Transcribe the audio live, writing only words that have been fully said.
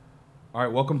All right,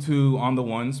 welcome to On the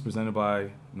Ones, presented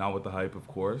by Not With The Hype, of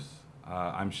course.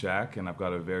 I'm Shaq, and I've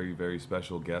got a very, very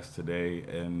special guest today.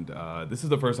 And this is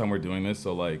the first time we're doing this,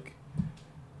 so, like,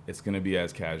 it's going to be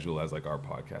as casual as, like, our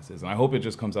podcast is. And I hope it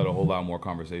just comes out a whole lot more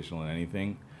conversational than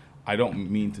anything. I don't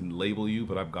mean to label you,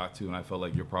 but I've got to, and I felt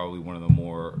like you're probably one of the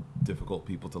more difficult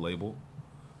people to label.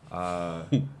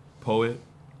 Poet,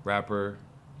 rapper,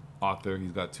 author.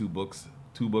 He's got two books,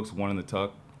 one in the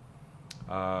tuck.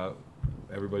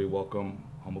 Everybody welcome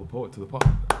Humble the Poet to the pod.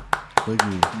 Thank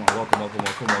you. Come on, welcome.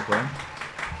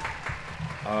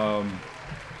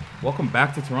 Welcome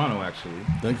back to Toronto, actually.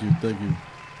 Thank you.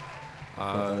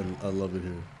 I love it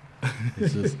here.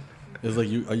 It's just, it's like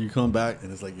you come back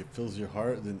and it's like it fills your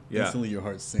heart, then instantly your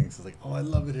heart sinks. It's like, oh, I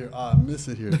love it here. Oh, I miss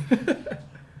it here. And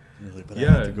you're like, but I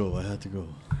had to go.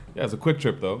 Yeah, it's a quick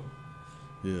trip, though.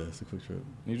 Yeah, it's a quick trip.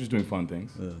 You're just doing fun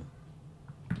things. Yeah.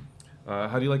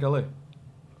 How do you like LA?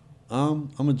 I'm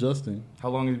adjusting. How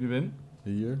long have you been? A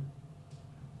year.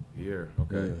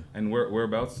 Okay. Yeah. And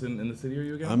whereabouts in the city are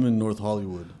you again? I'm in North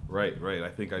Hollywood. Right. I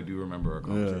think I do remember our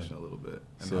conversation a little bit.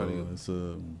 And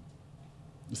So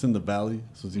it's in the valley,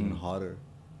 so it's even hotter.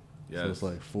 Yeah. So it's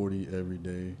like 40 every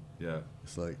day. Yeah.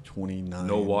 It's like 29.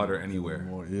 No water anywhere.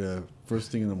 Yeah.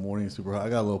 First thing in the morning, super hot. I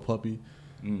got a little puppy,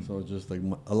 so just like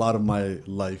a lot of my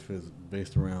life is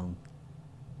based around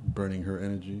burning her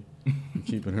energy and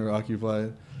keeping her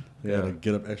occupied. I gotta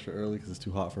get up extra early because it's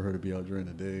too hot for her to be out during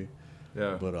the day.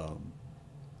 Yeah. But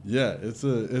it's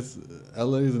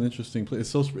LA is an interesting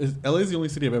place. LA is the only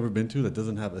city I've ever been to that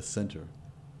doesn't have a center.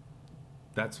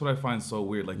 That's what I find so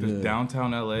weird. Like, there's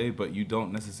downtown LA, but you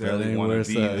don't necessarily ain't want where to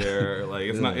be it's at. there. Like,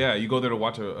 it's not. Yeah, you go there to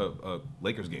watch a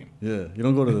Lakers game. Yeah, you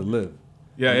don't go to the live.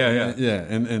 Yeah.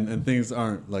 And things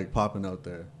aren't like popping out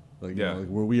there. Like, you know, like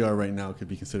where we are right now could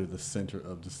be considered the center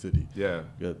of the city. Yeah.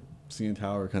 You got CN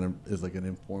Tower kind of is like an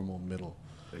informal middle.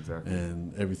 Exactly.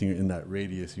 And everything in that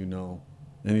radius,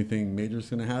 anything major is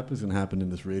going to happen in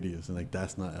this radius. And like,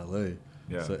 that's not LA.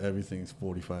 Yeah. So everything's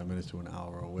 45 minutes to an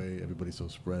hour away. Everybody's so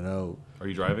spread out. Are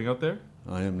you driving out there?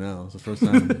 I am now. It's the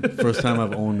first time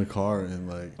I've owned a car in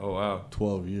like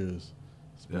 12 years.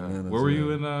 Yeah. Where were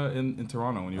you in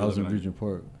Toronto when you were I was in living Regent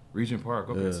Park. Regent Park.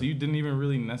 Okay. Yeah. So you didn't even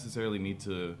really necessarily need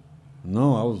to.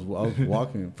 No, I was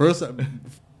walking.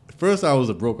 First I was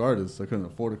a broke artist. I couldn't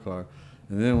afford a car.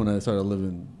 And then when I started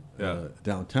living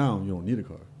downtown, you don't need a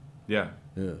car. Yeah.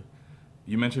 Yeah.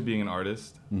 You mentioned being an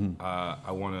artist. Mm-hmm.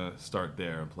 I want to start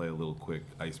there and play a little quick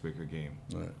icebreaker game.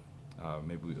 All right.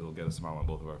 Maybe it'll get a smile on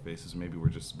both of our faces. Maybe we're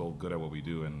just both good at what we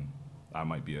do, and I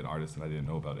might be an artist and I didn't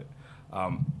know about it.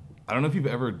 I don't know if you've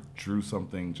ever drew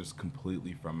something just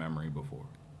completely from memory before.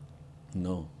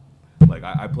 No. Like,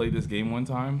 I played this game one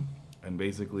time, and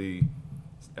basically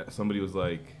somebody was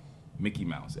like, Mickey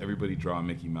Mouse. Everybody draw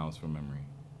Mickey Mouse from memory.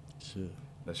 Shit.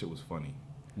 That shit was funny.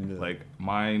 Yeah. Like,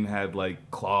 mine had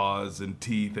like claws and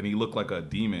teeth, and he looked like a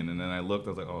demon. And then I looked, I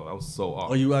was like, oh, that was so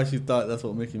off. Oh, you actually thought that's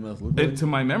what Mickey Mouse looked like? To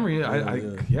my memory,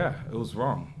 Yeah. it was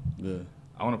wrong. Yeah.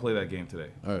 I want to play that game today.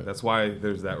 All right. That's why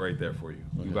there's that right there for you.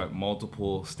 Okay. You've got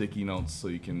multiple sticky notes so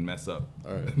you can mess up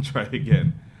All right. and try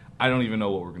again. I don't even know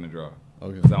what we're going to draw.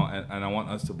 Okay. And I want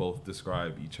us to both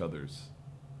describe each other's,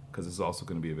 because it's also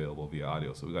going to be available via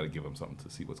audio, so we got to give them something to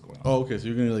see what's going on. Oh, okay. So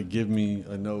you're gonna like give me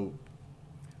a note.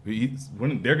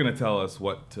 They're going to tell us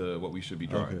what we should be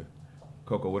drawing. Okay.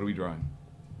 Coco, what are we drawing?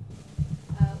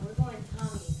 We're going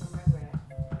Tommy from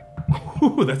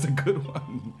Rugrats. Ooh, that's a good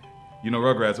one. You know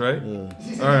Rugrats, right?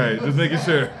 Yeah. All right, just making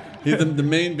sure. He's the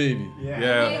main baby.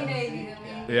 Yeah. Hey, baby,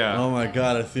 the Yeah. Oh my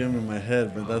God, I see him in my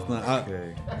head, but that's not.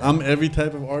 Okay. I'm every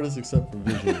type of artist except for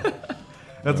visual.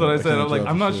 That's what I said. I'm like,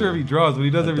 I'm not sure if he draws, but he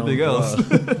does everything else.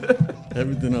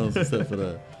 Everything else except for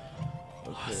that.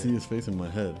 I see his face in my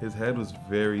head. His head was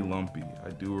very lumpy. I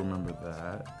do remember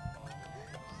that.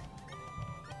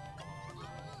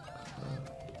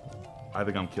 I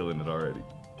think I'm killing it already.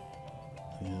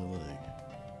 Yeah, like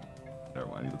Never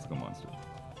mind, he looks like a monster.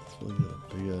 it's really got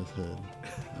a big ass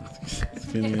head,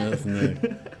 skinny ass neck.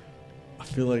 I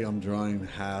feel like I'm drawing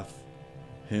half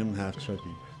him, half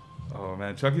Chucky. Oh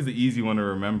man, Chucky's the easy one to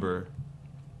remember.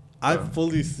 I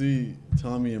fully see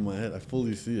Tommy in my head. I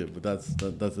fully see it, but that's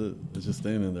it. It's just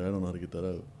staying in there. I don't know how to get that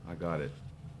out. I got it.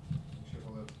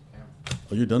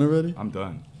 Oh, you're done already? I'm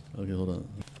done. Okay, hold on.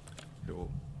 Okay,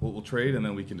 we'll trade and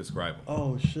then we can describe him.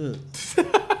 Oh shit! This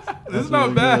That's is not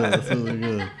really bad. Good. That's really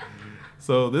good.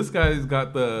 So this guy's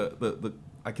got the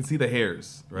I can see the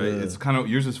hairs, right? Yeah. It's kind of,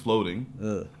 yours is floating,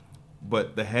 Yeah.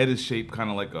 but the head is shaped kind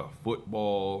of like a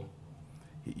football.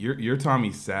 Your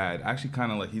Tommy's sad. Actually,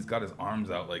 kind of like he's got his arms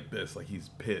out like this, like he's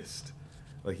pissed,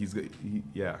 like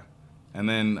yeah. And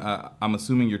then I'm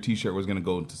assuming your T-shirt was gonna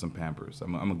go into some Pampers.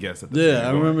 I'm gonna guess at the Yeah,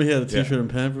 I remember he had a T-shirt and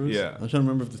Pampers. Yeah. I'm trying to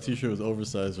remember if the T-shirt was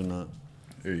oversized or not.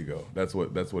 There you go. That's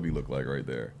what he looked like right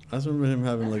there. I just remember him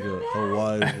having like a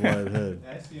wide head.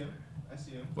 I see him.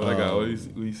 What I got? What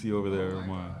do you see over there?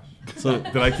 So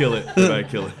Did I kill it? Did I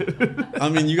kill it? I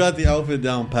mean, you got the outfit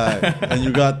down pat, and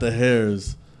you got the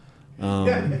hairs.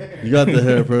 You got the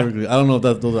hair perfectly. I don't know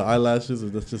if those are eyelashes or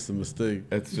that's just a mistake.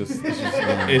 It's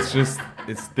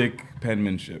thick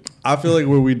penmanship. I feel like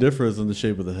where we differ is in the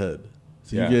shape of the head.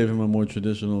 So Yeah. you gave him a more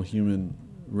traditional human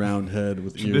round head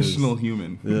with Traditional ears.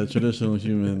 human. Yeah, traditional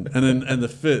human. And the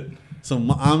fit. So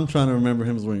I'm trying to remember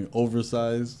him as wearing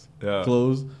oversized Yeah.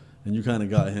 clothes, and you kind of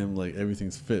got him like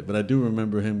everything's fit. But I do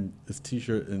remember him, his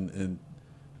T-shirt and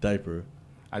diaper.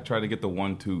 I tried to get the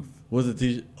one tooth. Was it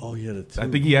T-shirt? Oh, he had a tooth. I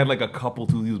think he had like a couple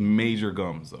tooth. He was major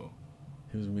gums though.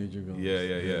 He was major gums. Yeah.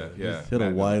 He had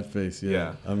a wide face,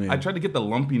 yeah. I mean, I tried to get the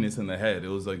lumpiness in the head. It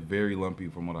was like very lumpy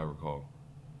from what I recall.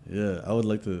 yeah, I would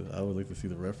like to see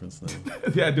the reference now.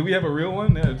 Yeah, do we have a real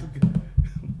one? Yeah.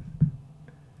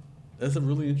 That's a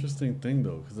really interesting thing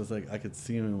though, because it's like I could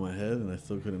see him in my head and I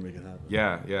still couldn't make it happen.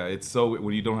 Yeah. It's so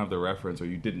when you don't have the reference or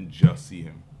you didn't just see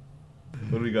him.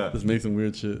 What do we got? Just make some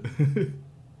weird shit.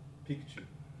 Pikachu.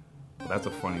 That's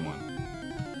a funny one.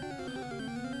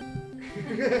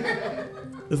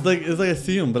 It's like I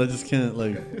see him, but I just can't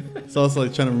like. It's also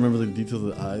like trying to remember the details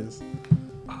of the eyes.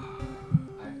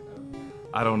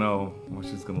 I don't know. I'm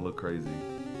just gonna look crazy.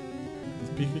 Does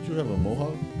Pikachu have a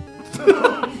mohawk?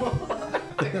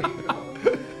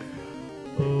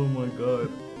 Oh my god.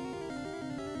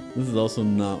 This is also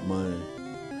not my.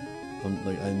 I'm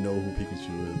like I know who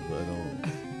Pikachu is, but I don't.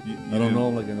 I don't know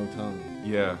him like I know Tommy.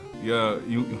 Yeah.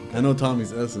 I know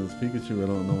Tommy's essence. Pikachu, I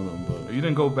don't know nothing about. You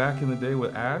didn't go back in the day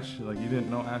with Ash? Like you didn't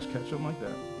know Ash Ketchum like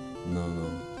that? No.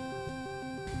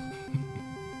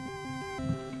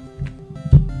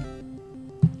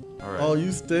 All right. Oh,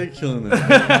 you stay killing it.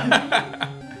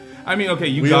 I mean,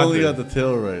 okay, we got only this. got the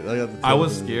tail right. I got the. Tail I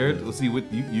was right. scared. Let's see.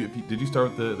 With you, did you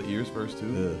start with the ears first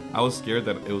too? Yeah. I was scared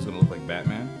that it was gonna look like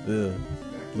Batman. Yeah.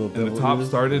 Little And the devil top ears.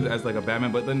 started as like a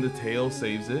Batman, but then the tail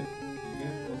saves it.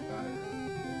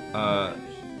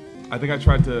 I think I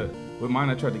tried to with mine.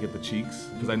 I tried to get the cheeks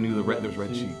because I knew there's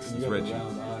red cheeks. There's red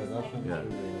cheeks. Yeah.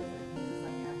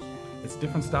 It's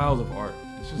different styles of art.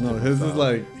 It's just No, different his is styles.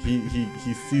 like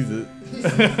he sees it.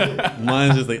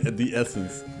 Mine's just like the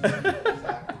essence.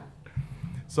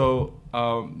 So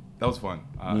that was fun.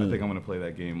 I Yeah. think I'm gonna play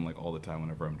that game like all the time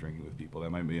whenever I'm drinking with people. That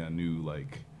might be a new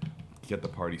like get the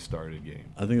party started game.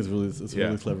 I think it's a Yeah.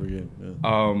 really clever game.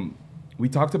 Yeah. We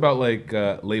talked about like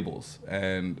labels,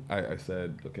 and I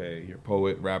said, okay, you're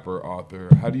poet, rapper, author.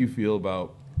 How do you feel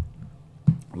about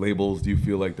labels? Do you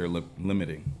feel like they're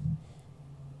limiting?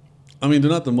 I mean,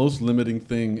 they're not the most limiting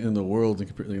thing in the world.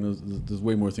 There's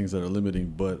way more things that are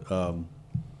limiting, but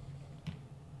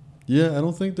yeah, I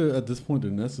don't think they're at this point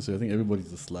they're necessary. I think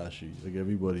everybody's a slashy. Like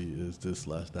everybody is this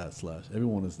slash that slash.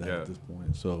 Everyone is that Yeah. at this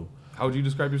point. So How would you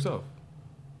describe yourself?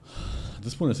 at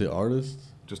this point, I say artist,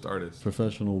 Just artist.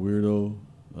 professional weirdo,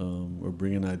 or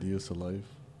bringing ideas to life.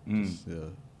 Just, yeah.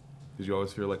 Did you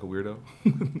always feel like a weirdo?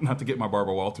 Not to get my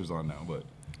Barbara Walters on now, but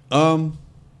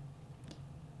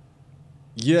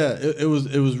Yeah, it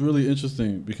was really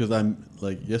interesting because I'm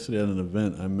like yesterday at an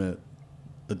event I met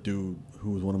a dude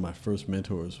who was one of my first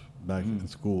mentors back in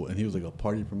school, and he was like a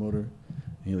party promoter.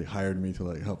 And he like hired me to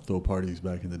like help throw parties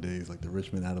back in the days, like the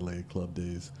Richmond Adelaide club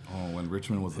days. oh, when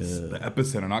Richmond was Yeah. the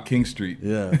epicenter, not King Street.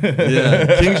 Yeah,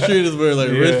 yeah. King Street is where like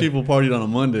Yeah. rich people partied on a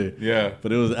Monday. Yeah.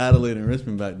 But it was Adelaide and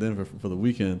Richmond back then for the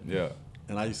weekend. Yeah.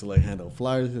 And I used to like hand out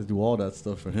flyers, do all that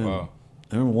stuff for him. Wow.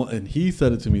 I remember one, and he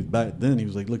said it to me back then. He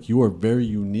was like, "Look, you are very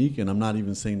unique, and I'm not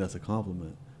even saying that's a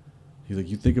compliment." He's like,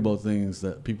 "You think about things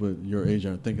that people your age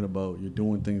aren't thinking about. You're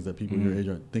doing things that people your age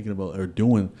aren't thinking about or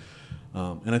doing."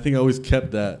 And I think I always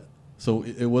kept that. So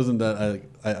it wasn't that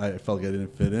I felt like I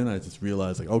didn't fit in. I just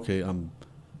realized like, okay,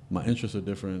 my interests are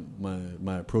different.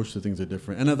 My approach to things are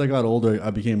different. And as I got older,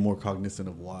 I became more cognizant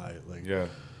of why. Like, Yeah.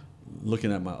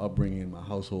 looking at my upbringing, my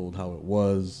household, how it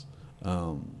was.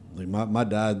 Like my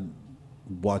dad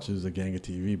watches a gang of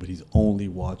TV, but he's only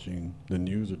watching the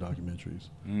news or documentaries.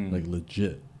 Like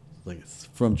legit. Like it's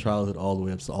from childhood all the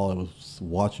way up to all I was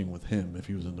watching with him if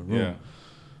he was in the room. Yeah.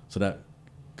 So that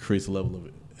creates a level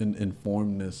of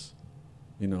informedness,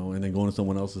 you know, and then going to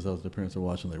someone else's house, their parents are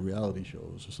watching like reality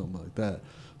shows or something like that.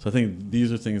 So I think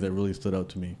these are things that really stood out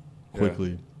to me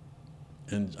quickly.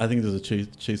 And I think there's a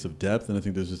chase of depth, and I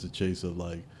think there's just a chase of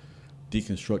like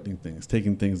deconstructing things,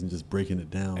 taking things and just breaking it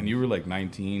down. And you were like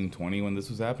 19, 20 when this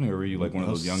was happening, or were you like one of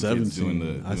those young kids doing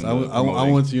the I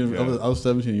went to I was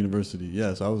 17 at university.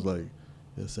 Yeah, so I was like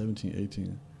Yeah, 17,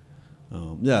 18.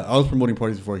 Yeah, I was promoting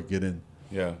parties before I could get in.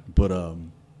 Yeah. But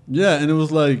yeah, and it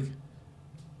was like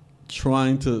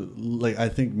trying to like I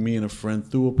think me and a friend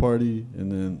threw a party,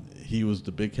 and then he was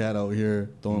the big cat out here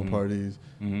throwing parties.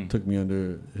 Took me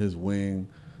under his wing.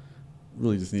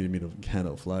 Really just needed me to hand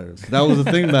out flyers. That was the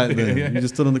thing back then. Yeah. You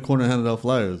just stood on the corner and handed out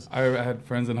flyers. I had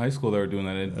friends in high school that were doing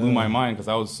that. It blew my mind because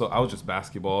I was just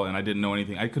basketball and I didn't know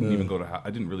anything. I couldn't even I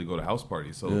didn't really go to house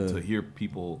parties. So to hear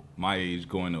people my age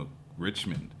going to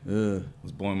Richmond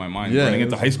was blowing my mind. Yeah, Running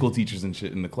into high school teachers and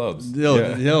shit in the clubs.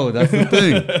 Yo, that's the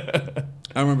thing.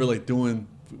 I remember like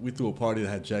we threw a party that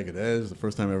had Jagged Edge. The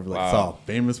first time I ever saw a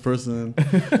famous person.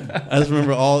 I just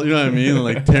remember all, you know what I mean?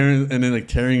 Like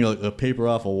tearing a paper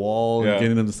off a wall and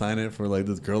getting them to sign it for like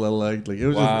this girl I liked. Like it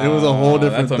was just, it was a whole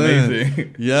different that's thing.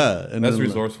 amazing. Yeah. And that's then,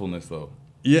 resourcefulness though.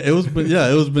 Yeah, it was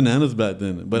bananas back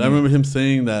then. But I remember him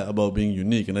saying that about being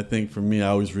unique. And I think for me, I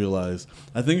always realized,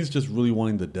 I think it's just really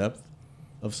wanting the depth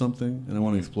of something. And I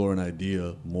want to explore an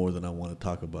idea more than I want to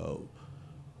talk about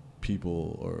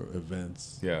people or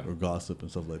events or gossip and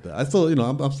stuff like that. I still,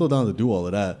 I'm still down to do all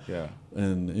of that. Yeah.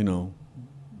 And,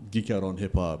 geek out on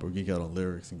hip hop or geek out on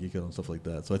lyrics and geek out on stuff like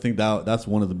that. So I think that's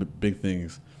one of the big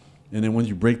things. And then when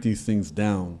you break these things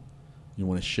down, you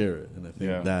want to share it. And I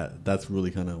think that's really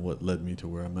kind of what led me to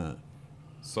where I'm at.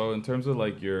 So in terms of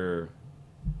like your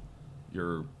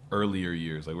earlier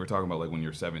years, like we're talking about like when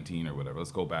you're 17 or whatever,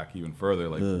 let's go back even further.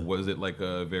 Like was it like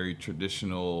a very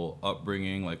traditional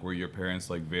upbringing? Like were your parents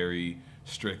like very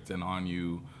strict and on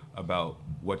you about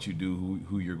what you do,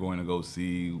 who you're going to go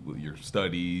see, your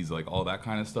studies, like all that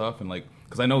kind of stuff? And like,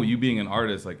 because I know you being an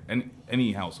artist, like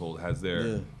any household has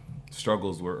their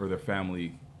struggles or their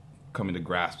family coming to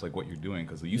grasp like what you're doing,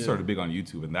 because you started big on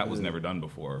YouTube and that was never done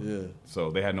before.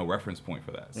 So they had no reference point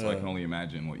for that. So I can only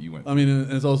imagine what you went through. I mean,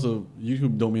 and it's also,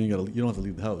 YouTube don't mean you don't have to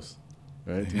leave the house,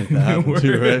 right? To make that happen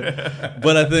too, right?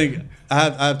 But I think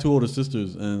I have two older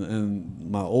sisters, and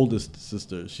my oldest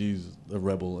sister, she's a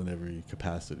rebel in every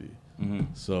capacity.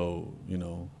 So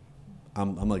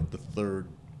I'm like the third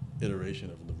iteration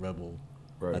of the rebel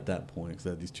at that point, because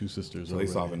I had these two sisters. So they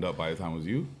softened up by the time it was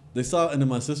you? They saw, and then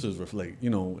my sisters were like,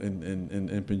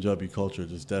 in Punjabi culture,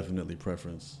 there's definitely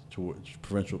preferential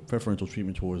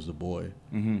treatment towards the boy.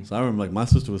 So I remember like my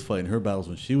sister was fighting her battles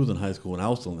when she was in high school and I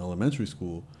was still in elementary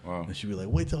school. And she'd be like,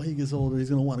 wait till he gets older, he's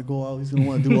gonna want to go out, he's gonna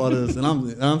want to do all this. And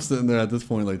I'm sitting there at this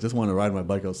point like just want to ride my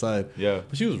bike outside.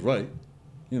 But she was right.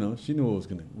 She knew what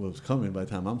was coming by the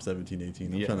time I'm 17,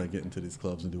 18. I'm trying to get into these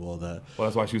clubs and do all that. Well,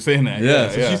 that's why she was saying that.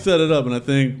 So she set it up, and I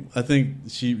think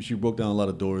she broke down a lot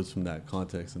of doors from that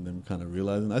context, and then kind of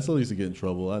realizing I still used to get in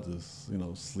trouble. I just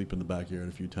sleep in the backyard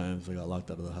a few times. I got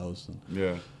locked out of the house.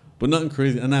 But nothing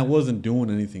crazy, and I wasn't doing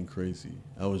anything crazy.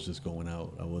 I was just going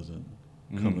out. I wasn't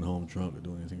coming home drunk or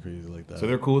doing anything crazy like that. So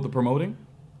they're cool with the promoting?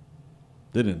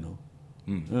 They didn't know.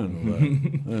 I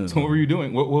didn't know that. So what were you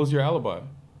doing? What was your alibi?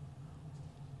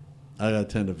 I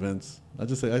attend events. I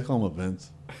call them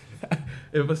events.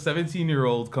 If a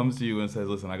 17-year-old comes to you and says,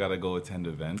 "Listen, I gotta go attend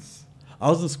events," I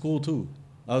was in school too.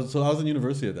 I was in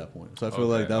university at that point, so I feel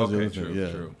like that was the other thing.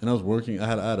 True. And I was working. I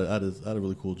had a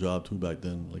really cool job too back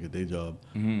then, like a day job.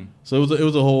 So it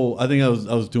was a whole. I think I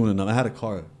was doing enough. I had a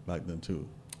car back then too.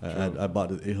 I bought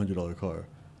this $800 car.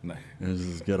 Nice. And it was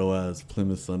this ghetto ass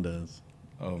Plymouth Sundance.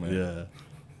 Oh man. Yeah.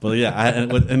 But yeah,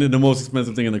 and the most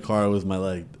expensive thing in the car was my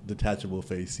like detachable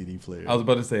face CD player. I was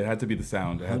about to say it had to be the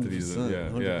sound. It had to be the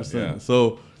 100%.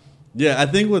 So yeah, I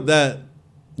think with that,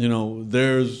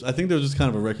 there's just kind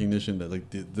of a recognition that like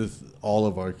all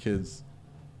of our kids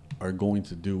are going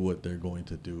to do what they're going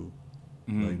to do.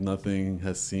 Like nothing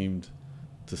has seemed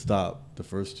to stop the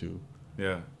first two.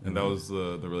 Yeah, and that was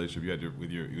the relationship you had with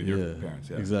your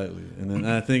parents. Yeah, exactly. And then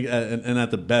I think and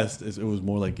at the best it was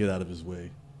more like get out of his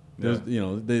way. They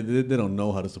don't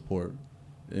know how to support,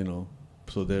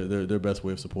 so their best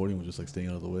way of supporting was just like staying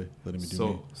out of the way, letting me do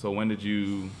me. So when did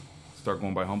you start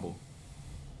going by Humble?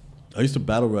 I used to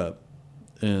battle rap,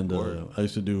 and I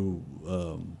used to do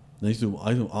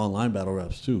online battle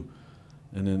raps too,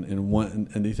 and then and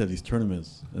they used to have these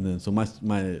tournaments, and then so my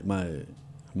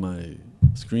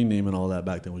screen name and all that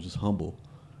back then was just Humble,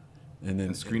 and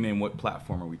then screen name. What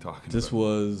platform are we talking? This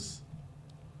was.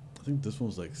 I think this one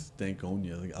was like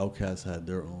Stankonia. Like Outkast had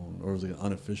their own, or it was like an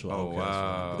unofficial Outkast one.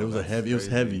 But it was It was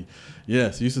heavy. Yeah,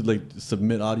 so you used to like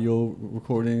submit audio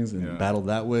recordings and battle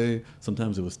that way.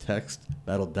 Sometimes it was text,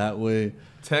 battled that way.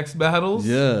 Text battles?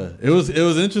 Yeah, it was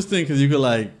interesting because you could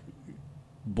like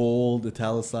bold,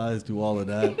 italicize, do all of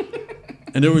that.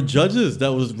 And there were judges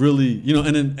that was really,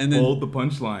 and then bold the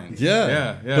punchlines.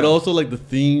 Yeah. But also like the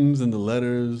themes and the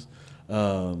letters.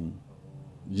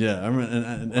 Yeah, I remember,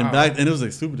 and Wow. back, and it was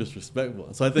like super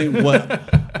disrespectful. So I think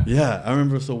what, yeah, I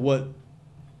remember. So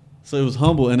it was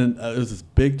humble, and then it was this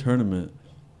big tournament,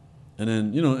 and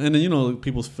then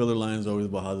people's filler lines are always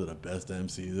about how they're the best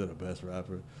MCs, they're the best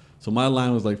rapper. So my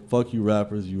line was like, "Fuck you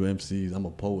rappers, you MCs, I'm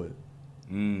a poet."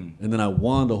 And then I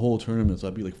won the whole tournament, so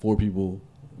I beat like 4 people,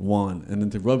 won, and then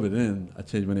to rub it in, I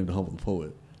changed my name to Humble the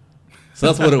Poet. So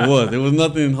that's what it was. There was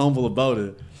nothing humble about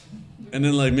it. And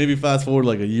then like maybe fast forward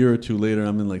like a year or 2 later,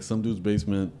 I'm in like some dude's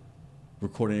basement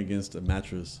recording against a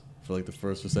mattress for like the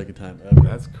first or second time ever.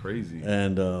 That's crazy.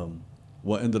 And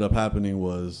what ended up happening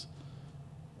was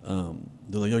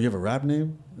they're like, "Yo, you have a rap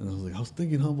name?" And I was like, "I was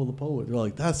thinking Humble the Poet." They're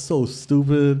like, "That's so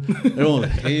stupid." Everyone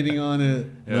was hating on it.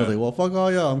 And I was like, "Well, fuck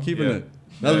all y'all. I'm keeping it."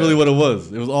 That's really what it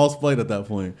was. It was all spite at that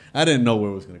point. I didn't know where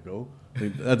it was going to go.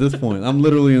 Like, at this point, I'm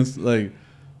literally in like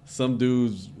some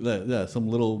dude's, some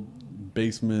little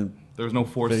basement. There was no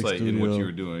foresight in what you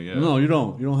were doing. Yeah. No, you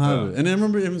don't. You don't have it. And I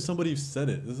remember even somebody said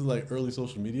it. This is like early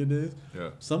social media days.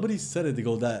 Yeah. Somebody said it. They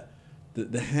go, that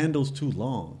the handle's too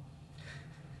long.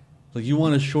 Like, you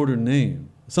want a shorter name.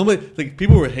 Somebody, like,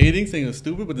 people were hating, saying it was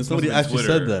stupid, but then somebody actually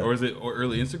Twitter, said that. or is it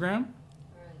early Instagram?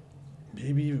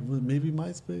 Maybe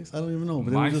MySpace. I don't even know.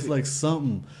 But it was just MySpace. like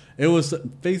something. It was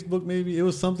Facebook. Maybe it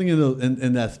was something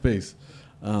in that space.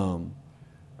 As long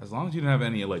as you didn't have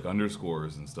any like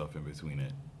underscores and stuff in between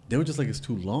it. They were just like, it's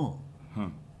too long. Huh.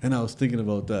 And I was thinking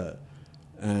about that,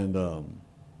 and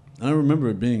I remember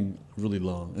it being really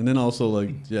long. And then also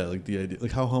like the idea,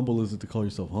 like, how humble is it to call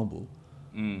yourself humble?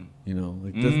 You know,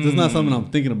 like that's not something I'm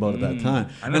thinking about at that time.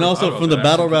 And also from the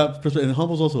battle rap perspective, and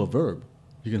humble's also a verb.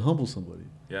 You can humble somebody.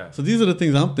 Yeah. So these are the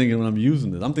things I'm thinking when I'm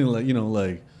using this. I'm thinking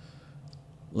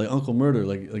like Uncle Murder.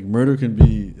 Like murder can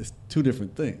be, it's 2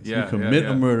 different things. Yeah, you commit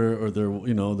a murder, or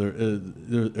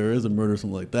there is a murder,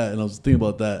 something like that. And I was thinking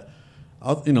about that.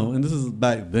 And this is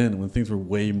back then when things were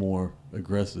way more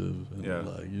aggressive. And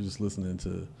like you're just listening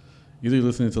to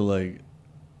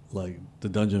like the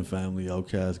Dungeon Family,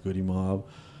 Outkast, Goody Mob.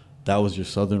 That was your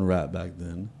southern rap back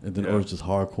then, and then or it's just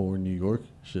hardcore New York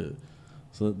shit.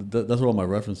 So that's where all my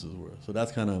references were. So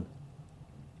that's how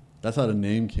the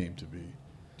name came to be.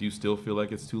 Do you still feel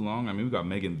like it's too long? I mean, we got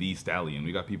Megan Thee Stallion.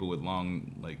 We got people with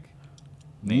long like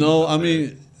names. No, I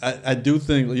mean, I do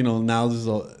think now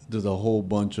there's a whole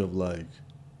bunch of like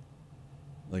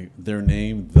their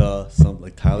name,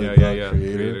 like Tyler the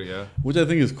Creator, which I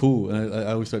think is cool. And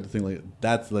I always start to think like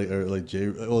that's like, or like J.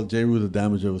 Rue the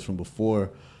Damager was from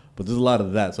before, but there's a lot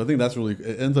of that. So I think that's really,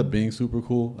 it ends up being super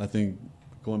cool. I think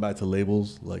going back to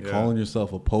labels, like calling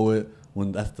yourself a poet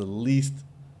when that's the least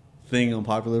thing I'm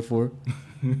popular for.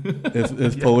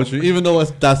 It's poetry, even though I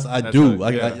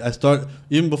start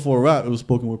even before rap. It was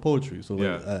spoken word poetry, so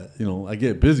I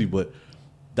get busy, but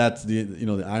that's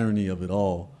the irony of it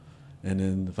all. And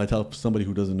then if I tell somebody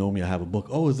who doesn't know me I have a book,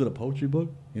 oh, is it a poetry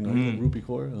book? He's like Rupi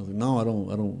Kaur, and I was like, no, I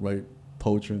don't write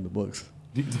poetry in the books.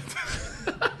 Do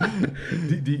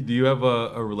you have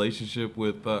a relationship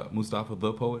with Mustafa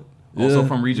the Poet? Also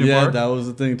from Regent Park? Yeah, that was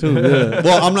the thing too. Yeah.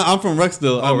 Well, I'm from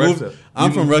Rexdale.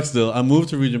 I'm from Rexdale. I moved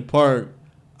to Regent Park.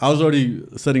 I was already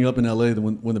setting up in LA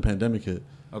when the pandemic hit.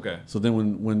 Okay. So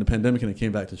then when the pandemic hit, I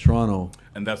came back to Toronto.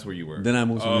 And that's where you were. Then I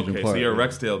moved to Regent Park. So you're a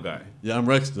Rexdale guy. Yeah, I'm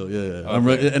Rexdale. Yeah.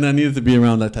 Okay. And I needed to be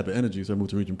around that type of energy, so I moved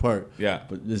to Regent Park. Yeah.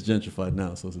 But it's gentrified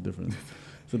now, so it's a different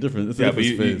but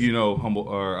space. you know Humble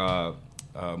or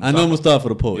I know Mustafa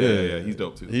the Poet. Yeah, he's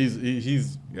dope too.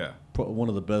 He's one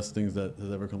of the best things that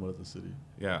has ever come out of the city.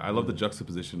 Yeah, I love the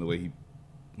juxtaposition, the way he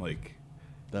like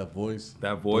that voice,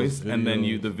 and then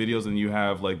the videos, and you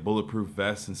have like bulletproof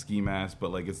vests and ski masks,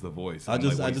 but like it's the voice. I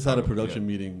just had a production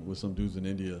meeting with some dudes in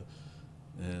India,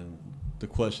 and the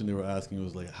question they were asking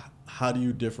was like, how do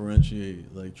you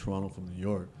differentiate like Toronto from New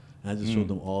York? And I just showed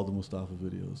them all the Mustafa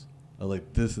videos. I was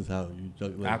like, this is how you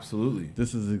like, absolutely.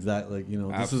 This is exactly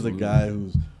this is a guy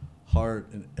whose heart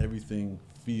and everything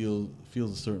feels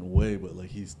a certain way, but like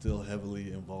he's still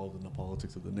heavily involved in the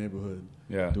politics of the neighborhood,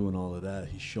 doing all of that.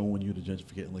 He's showing you the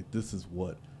gentrification, and like this is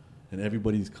what, and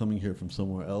everybody's coming here from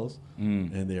somewhere else,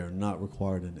 and they are not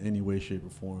required in any way, shape, or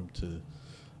form to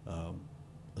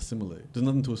assimilate. There's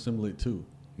nothing to assimilate to.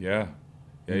 Yeah,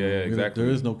 exactly.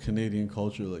 There is no Canadian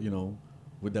culture, like,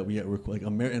 with that we like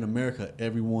in America,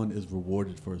 everyone is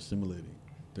rewarded for assimilating.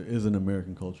 There is an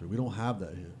American culture. We don't have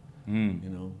that here.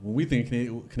 When we think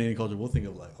Canadian culture, we'll think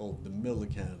of like, oh, the middle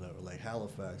of Canada or like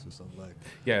Halifax or something like.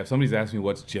 Yeah, if somebody's asking me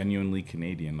what's genuinely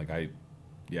Canadian, like something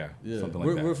like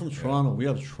that. We're from Toronto. We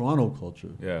have Toronto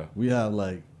culture. Yeah, we have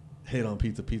like hate on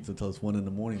pizza till it's 1 a.m.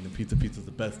 The pizza's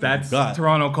the best. That's thing got.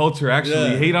 Toronto culture.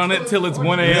 Actually, hate on it till it's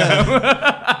 1 a.m.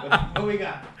 What we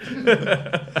got?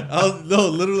 I was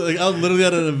literally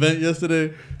at an event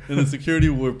yesterday, and the security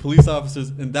were police officers,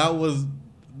 and that was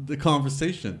the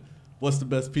conversation. What's the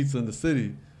best pizza in the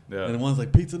city? Yeah. And one's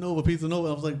like, Pizza Nova, Pizza Nova.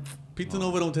 I was like, Pizza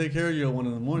Nova don't take care of you at 1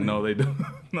 a.m. No, they don't.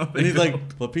 No, they And he's don't.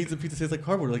 like, but pizza tastes like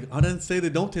cardboard. Like, I didn't say they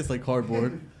don't taste like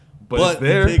cardboard, But it's they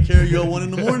there. take care of you at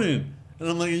 1 a.m. And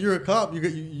I'm like, you're a cop.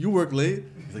 You work late.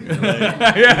 He's like, you're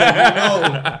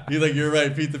right. He's like, you're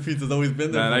right. Pizza's always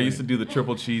been there. Man, for I me. used to do the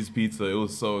triple cheese pizza. It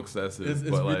was so excessive, It's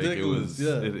but like ridiculous, it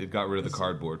was, yeah. it got rid of the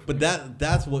cardboard. For But me.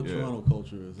 that's what Yeah. Toronto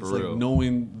culture is. It's For like real.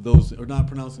 knowing those, or not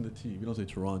pronouncing the T. We don't say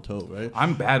Toronto, right?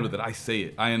 I'm bad with it. I say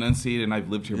it. I enunciate it, and I've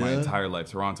lived here my Yeah. entire life,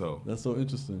 Toronto. That's so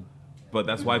interesting. But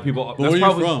that's why people. But that's where are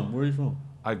probably, you from? Where are you from?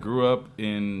 I grew up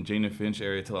in Jane and Finch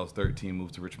area till I was 13.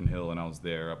 Moved to Richmond Hill, and I was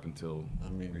there up until I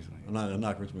mean, recently. I'm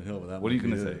not Richmond Hill, but that. What are you might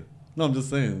be gonna it. say? No, I'm just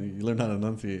saying. You learn how to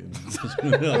enunciate. In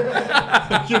Richmond Hill.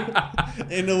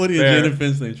 Ain't nobody in Fair. Jane and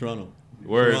Finch saying Toronto.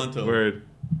 Word, Toronto. word.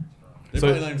 They're So-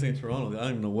 probably not even saying Toronto. I don't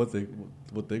even know what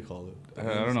they call it. I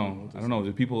don't know. I don't know.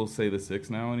 Do people say the 6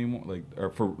 now anymore? Like, or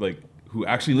for like who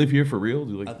actually live here for real?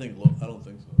 Do like I think. I don't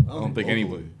think so. I don't think locally.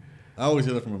 anybody. I always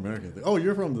hear that from Americans. Oh,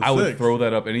 you're from the I would six. throw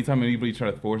that up anytime anybody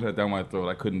tried to force that down my throat.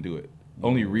 I couldn't do it.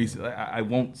 Only recently, I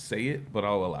won't say it, but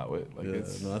I'll allow it. Like Yeah,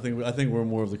 it's no, I think we're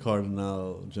more of the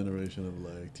cardinal generation of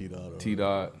like T dot or T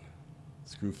dot.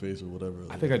 Screwface or whatever.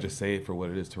 I think I just say it for what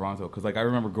it is, Toronto. Because like I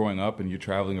remember growing up and you're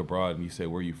traveling abroad and you say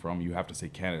where are you from, you have to say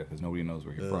Canada because nobody knows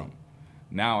where you're Yeah. from.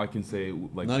 Now I can say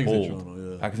like Now you can say bold.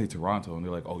 Toronto, yeah. I can say Toronto and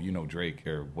they're like, oh, you know Drake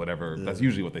or whatever. Yeah. That's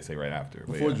usually what they say right after.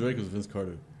 But Before yeah. Drake was Vince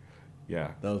Carter.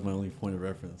 Yeah. That was my only point of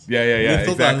reference. Yeah, yeah, And yeah. it's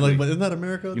still not, Exactly. like, but isn't that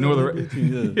America? You know That where might be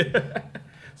it too, yeah.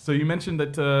 So you mentioned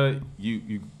that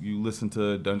you listen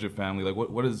to Dungeon Family. Like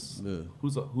what is Yeah.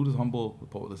 who does Humble the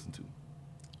Poet listen to?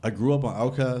 I grew up on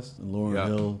Outkast and Lauryn Yeah.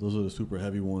 Hill. Those are the super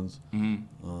heavy ones.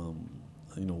 Mm-hmm.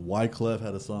 You know, Wyclef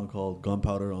had a song called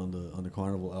Gunpowder on the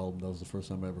Carnival album. That was the first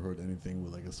time I ever heard anything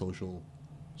with like a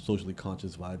socially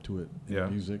conscious vibe to it in Yeah.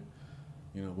 music.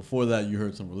 You know, before that you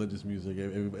heard some religious music.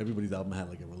 Everybody's album had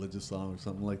like a religious song or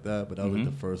something like that, but that was like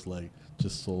the first like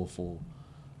just soulful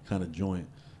kind of joint.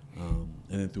 And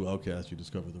then through Outkast you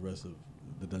discover the rest of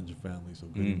the Dungeon Family. So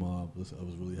Goody Mob, I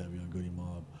was really heavy on Goody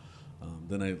Mob.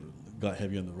 Then I got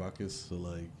heavy on the Ruckus, so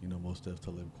like, you know, Mos Def,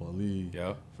 Talib Kweli,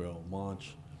 Yeah. Pharrell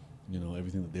Monch, you know,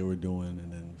 everything that they were doing,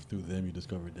 and then through them you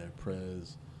discovered Dead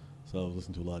Prez. So I was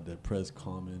listening to a lot of Dead Prez,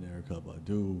 Common, Erykah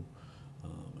Badu,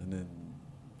 and then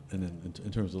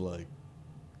in terms of like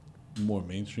more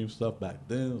mainstream stuff back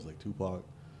then, it was like Tupac.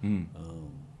 I'm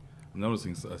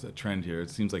noticing a trend here. It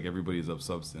seems like everybody is of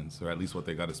substance, or at least what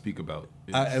they got to speak about.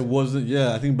 It wasn't.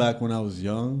 Yeah, I think back when I was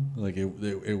young, like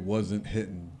it wasn't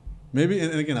hitting. Maybe,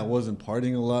 and again, I wasn't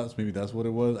partying a lot, so maybe that's what it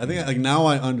was. I think like now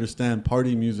I understand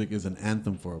party music is an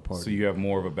anthem for a party. So you have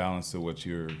more of a balance to what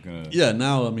you're gonna. Yeah,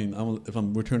 now I mean,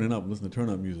 we're turning up, listening to turn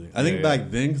up music. I think back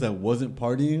then, because I wasn't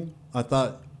partying, I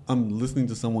thought I'm listening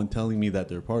to someone telling me that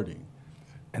they're partying.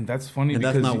 And that's funny And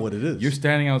because that's not what it is. You're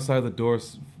standing outside the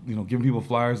doors, you know, giving people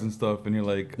flyers and stuff, and you're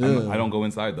like, Yeah. I don't go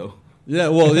inside though. Yeah,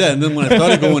 well, yeah, and then when I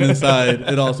started going inside,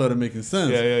 it all started making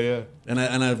sense. Yeah. And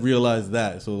I realized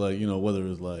that. So like, you know, whether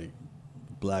it's like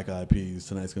Black Eyed Peas,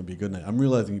 tonight's gonna be a good night, I'm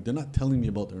realizing they're not telling me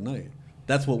about their night.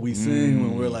 That's what we sing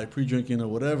when we're like pre-drinking or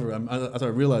whatever. I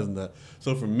started realizing that.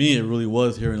 So for me, it really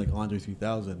was hearing like Andre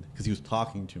 3000 because he was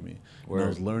talking to me, and I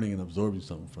was learning and absorbing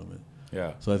something from it.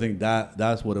 Yeah. So I think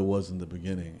that's what it was in the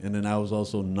beginning. And then I was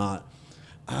also not,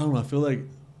 I don't know, I feel like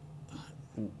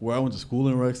where I went to school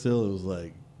in Rexdale, it was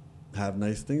like have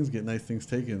nice things, get nice things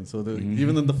taken. So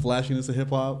even in the flashiness of hip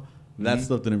hop, that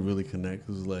stuff didn't really connect.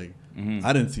 It was like,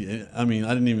 I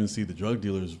didn't even see the drug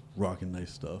dealers rocking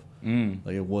nice stuff.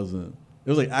 Like it wasn't, it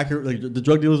was like accurate, like the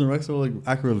drug dealers in Rexdale were like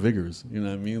accurate Vigors, you know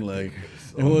what I mean? Like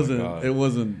it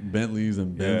wasn't Bentleys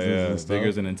and Benzes and stuff.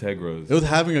 Vigors and Integros. It was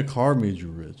having a car made you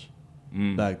rich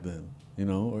back then, you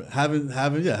know, or having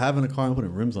a car and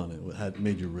putting rims on it had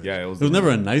made you rich. Yeah, it was never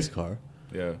a nice car.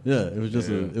 Yeah. Yeah, it was just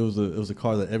it was a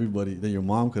car that your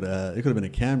mom could have had. It could have been a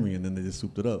Camry, and then they just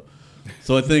souped it up.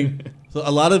 So I think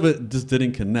a lot of it just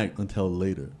didn't connect until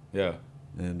later. Yeah.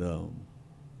 And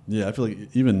I feel like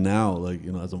even now, like,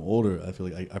 you know, as I'm older, I feel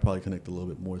like I probably connect a little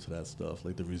bit more to that stuff,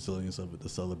 like the resilience of it, the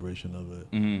celebration of it.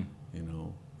 You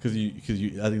know, because I think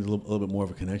there's a little bit more of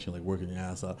a connection, like working your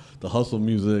ass off, the hustle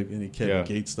music, and the Kevin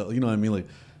Gates stuff. You know what I mean? Like,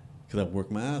 because I've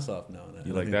worked my ass off now.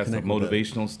 You like that stuff,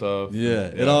 motivational stuff. Yeah,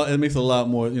 it makes a lot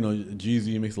more. You know,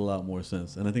 Jeezy makes a lot more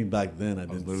sense. And I think back then I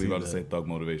was literally about to say Thug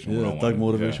Motivation. Yeah, 101. Thug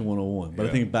Motivation 101. But I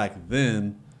think back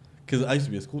then, because I used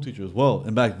to be a school teacher as well,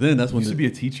 and back then that's when you used to be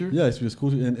a teacher. Yeah, I used to be a school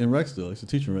teacher in Rexdale. I used to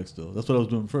teach in Rexdale. That's what I was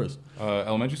doing first.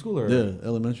 Elementary school or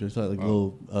elementary. I started like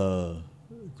little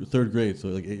third grade, so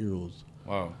like 8-year-olds.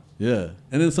 Wow. Yeah,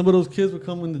 and then some of those kids would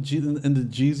come in the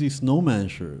Jeezy Snowman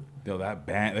shirt. Yo, that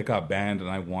got banned, and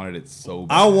I wanted it so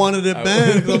bad. I wanted it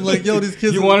banned because I'm like, yo, these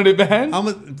kids. You wanted it banned?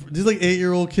 These like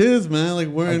 8-year-old kids, man.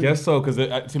 Like wearing. I guess so, because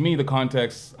to me the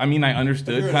context. I mean, I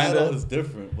understood kind of. It's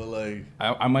different, but like.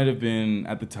 I might have been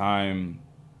at the time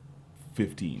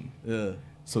 15. Yeah.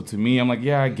 So to me, I'm like,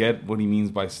 yeah, I get what he means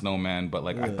by snowman, but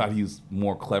like I Yeah. thought he was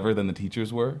more clever than the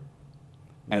teachers were.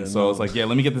 And Yeah, so no. it's like, yeah,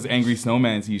 let me get this angry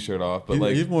snowman T-shirt off. But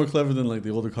like, He's more clever than like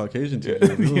the older Caucasian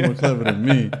teachers. He's more clever than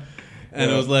me. And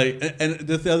Yeah. it was like, and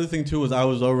that's the other thing too was I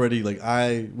was already like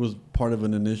I was part of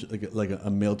an initiative, like a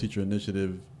male teacher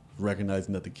initiative,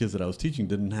 recognizing that the kids that I was teaching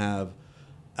didn't have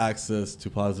access to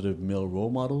positive male role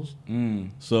models.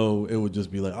 So it would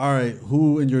just be like, all right,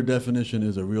 who in your definition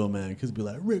is a real man? Kids be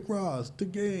like Rick Ross, The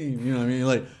Game. You know what I mean?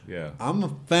 Like, yeah, I'm a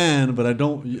fan, but I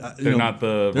don't. they're not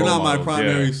the. They're role not my models,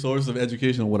 primary yeah. source of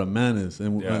education on what a man is,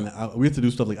 and Yeah. we have to do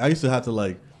stuff like I used to have to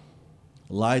like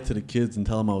lie to the kids and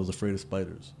tell them I was afraid of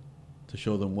spiders, to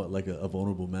show them what like a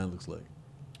vulnerable man looks like.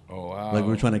 Oh wow! Like we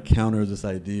were trying to counter this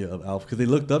idea of alpha because they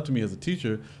looked up to me as a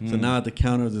teacher, so now I have to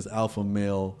counter this alpha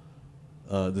male,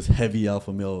 this heavy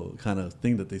alpha male kind of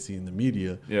thing that they see in the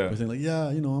media. Yeah. They're saying like,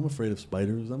 yeah, you know, I'm afraid of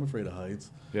spiders, I'm afraid of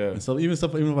heights, Yeah. and so even if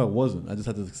I wasn't, I just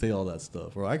had to say all that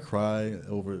stuff, or I cry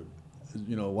over,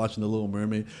 you know, watching The Little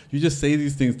Mermaid. You just say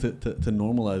these things to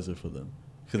normalize it for them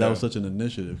because that Yeah. was such an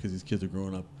initiative because these kids are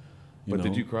growing up. But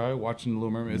did you cry watching The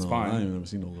Little Mermaid? It's No, fine. I ain't even never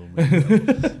seen No Little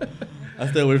Mermaid. I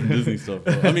stay away from Disney stuff,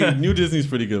 bro. I mean, New Disney's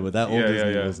pretty good, but that old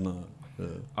Disney was not.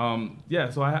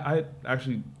 So I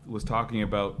actually was talking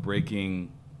about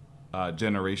breaking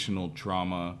generational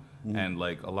trauma and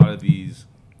like a lot of these,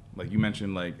 like you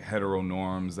mentioned, like hetero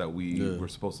norms that we were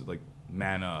supposed to like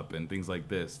man up and things like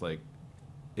this. Like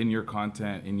in your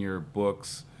content, in your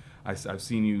books, I've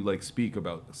seen you like speak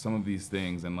about some of these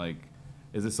things, and like,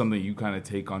 is this something you kind of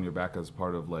take on your back as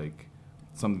part of like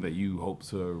something that you hope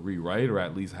to rewrite or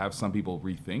at least have some people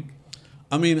rethink?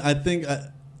 I mean, I think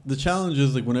the challenge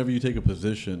is like whenever you take a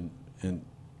position, and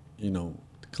you know,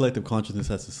 the collective consciousness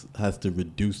has to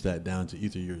reduce that down to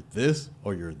either you're this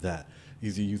or you're that.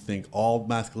 Either you think all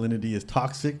masculinity is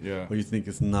toxic, or you think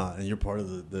it's not, and you're part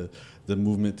of the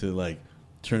movement to like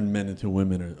turn men into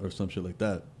women or some shit like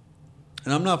that.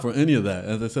 And I'm not for any of that.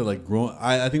 As I said, like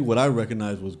I think what I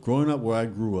recognized was growing up where I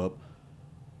grew up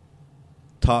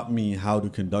taught me how to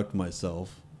conduct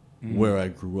myself where I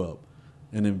grew up.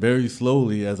 And then very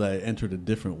slowly, as I entered a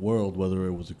different world, whether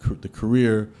it was the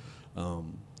career,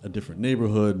 a different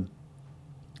neighborhood,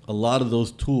 a lot of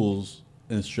those tools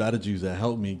and strategies that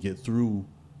helped me get through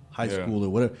high school or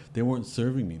whatever, they weren't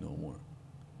serving me no more.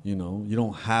 You know, you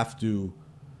don't have to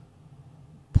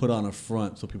put on a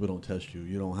front so people don't test you.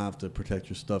 You don't have to protect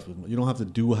your stuff. You don't have to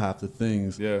do half the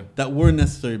things that were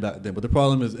necessary back then. But the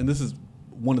problem is, and this is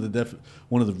one of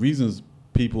the reasons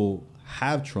people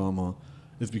have trauma,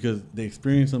 is because they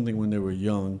experienced something when they were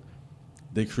young.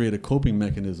 They create a coping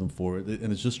mechanism for it,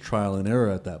 and it's just trial and error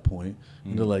at that point.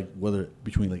 And they're like, whether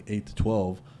between like 8 to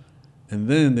 12, and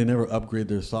then they never upgrade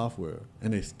their software,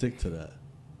 and they stick to that.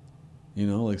 You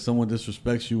know, like someone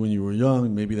disrespects you when you were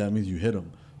young, maybe that means you hit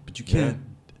them, but you can't.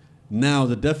 Now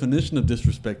the definition of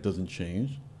disrespect doesn't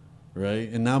change, right?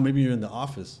 And now maybe you're in the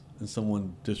office and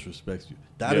someone disrespects you.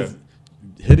 That is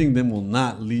hitting them will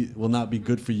not be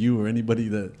good for you or anybody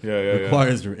that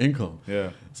requires your income.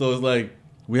 So it's like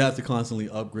we have to constantly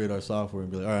upgrade our software and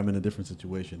be like, all right, I'm in a different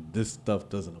situation. This stuff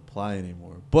doesn't apply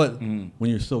anymore. But when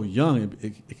you're so young,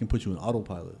 it can put you in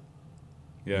autopilot.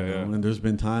 You know? And there's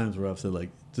been times where I've said like,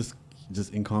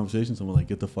 just in conversation, someone like,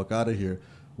 get the fuck out of here.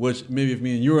 Which maybe if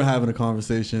me and you were having a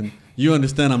conversation, you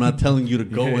understand I'm not telling you to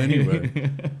go anywhere.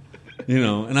 You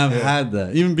know, and I've had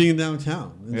that. Even being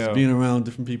downtown, and just being around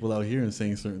different people out here and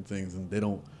saying certain things, and they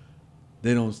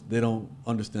don't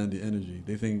understand the energy.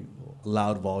 They think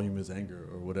loud volume is anger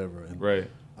or whatever. And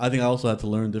I think I also had to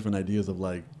learn different ideas of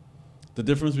like the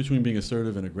difference between being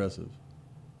assertive and aggressive.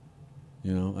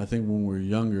 You know, I think when we're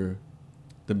younger,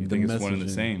 you think it's one and the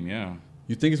same,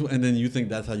 You think it's, and then you think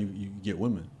that's how you get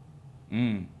women.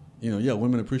 You know,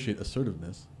 women appreciate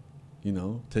assertiveness. You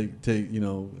know, take you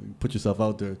know, put yourself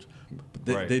out there.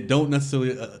 But they don't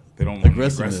necessarily they don't want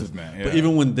aggressive man. But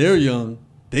even when they're young,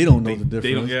 they don't know the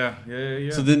difference. They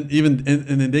don't, So then even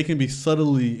and then they can be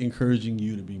subtly encouraging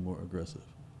you to be more aggressive.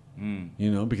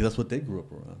 You know, because that's what they grew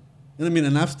up around. And I mean,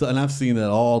 and I've seen that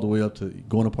all the way up to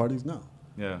going to parties now.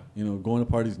 You know, going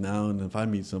to parties now, and if I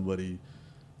meet somebody,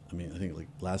 I mean, I think like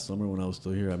last summer when I was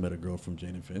still here, I met a girl from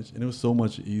Jane and Finch, and it was so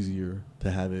much easier to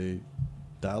have a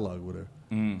dialogue with her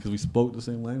because we spoke the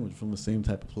same language from the same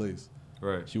type of place.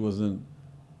 Right. She wasn't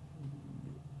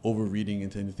overreading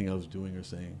into anything I was doing or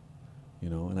saying,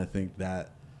 and I think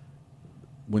that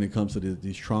when it comes to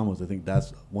these traumas, I think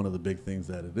that's one of the big things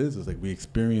that it is like we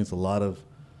experience a lot of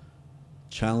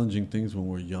challenging things when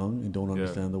we're young and don't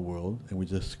understand the world, and we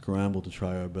just scramble to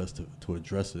try our best to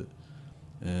address it,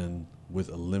 and with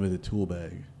a limited tool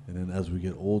bag. And then as we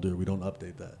get older, we don't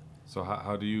update that. So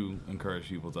how do you encourage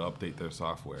people to update their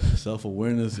software?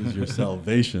 Self-awareness is your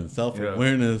salvation.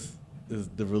 Self-awareness is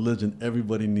the religion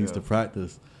everybody needs to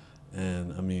practice.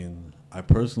 And I mean, I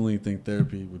personally think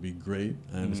therapy would be great.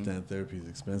 I understand therapy is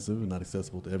expensive and not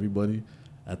accessible to everybody.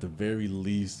 At the very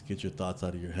least, get your thoughts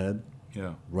out of your head.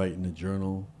 Yeah. Write in a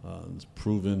journal. It's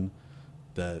proven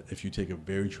that if you take a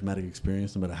very traumatic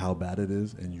experience, no matter how bad it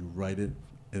is, and you write it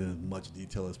in as much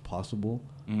detail as possible,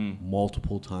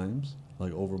 multiple times,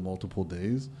 like over multiple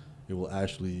days, it will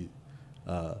actually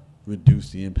reduce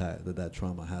the impact that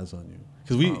trauma has on you.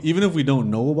 Because even if we don't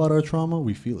know about our trauma,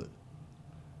 we feel it.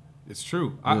 It's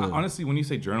true. I honestly, when you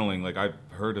say journaling, like I've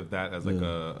heard of that as like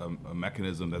a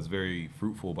mechanism that's very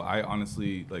fruitful. But I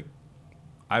honestly, like,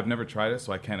 I've never tried it,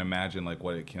 so I can't imagine like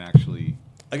what it can actually.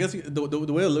 I guess the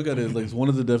way I look at it is like one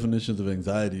of the definitions of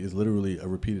anxiety is literally a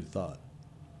repeated thought,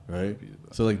 right?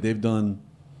 So like they've done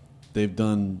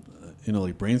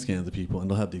like brain scans of people, and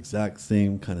they'll have the exact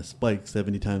same kind of spike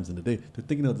 70 times in a day. They're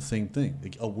thinking of the same thing.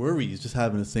 Like a worry is just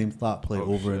having the same thought play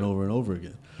over and over and over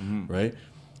again, right?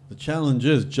 The challenge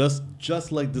is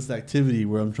just like this activity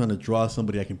where I'm trying to draw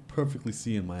somebody I can perfectly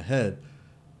see in my head,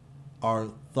 our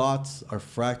thoughts are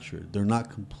fractured. They're not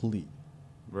complete.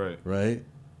 Right?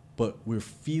 But we're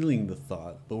feeling the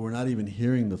thought, but we're not even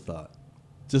hearing the thought.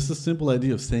 Just the simple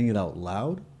idea of saying it out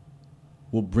loud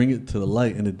will bring it to the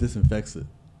light, and it disinfects it.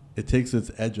 It takes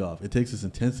its edge off. It takes its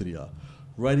intensity off.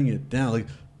 Writing it down. Like,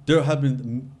 there have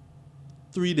been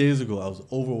 3 days ago, I was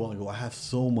overwhelmed. I have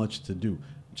so much to do.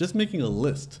 Just making a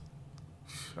list.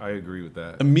 I agree with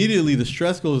that. Immediately, the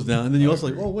stress goes down, and then you're also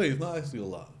like, oh, wait, it's not actually a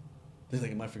lot. Then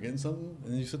like, am I forgetting something?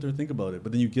 And then you sit there and think about it.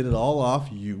 But then you get it all off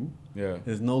you. Yeah.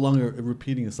 It's no longer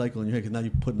repeating a cycle in your head because now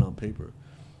you put it on paper.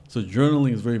 So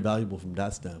journaling is very valuable from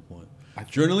that standpoint.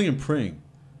 Journaling and praying.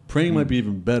 Praying might be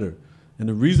even better. And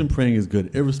the reason praying is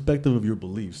good, irrespective of your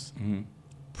beliefs,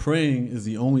 praying is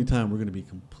the only time we're going to be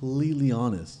completely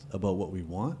honest about what we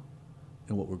want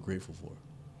and what we're grateful for.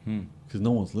 Because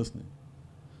no one's listening.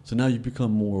 So now you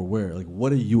become more aware. Like,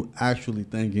 what are you actually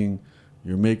thanking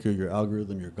your maker, your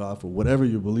algorithm, your God for? Whatever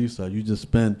your beliefs are, you just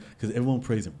spend, because everyone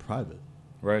prays in private.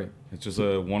 Right. It's just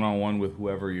a one-on-one with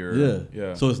whoever you're...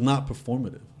 Yeah. So it's not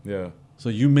performative. Yeah. So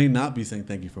you may not be saying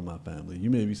thank you for my family. You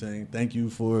may be saying thank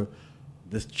you for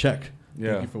this check.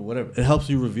 Yeah. Thank you for whatever. It helps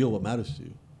you reveal what matters to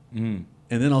you. And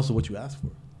then also what you ask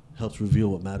for helps reveal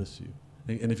what matters to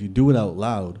you. And if you do it out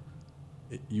loud,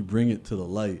 you bring it to the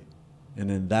light, and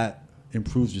then that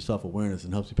improves your self-awareness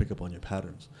and helps you pick up on your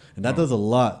patterns. And that does a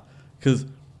lot, because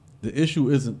the issue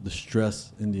isn't the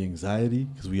stress and the anxiety,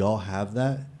 because we all have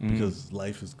that, because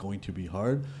life is going to be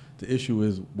hard. The issue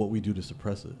is what we do to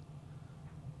suppress it,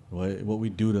 right? What we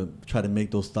do to try to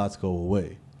make those thoughts go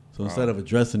away. So instead of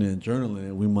addressing it and journaling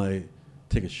it, we might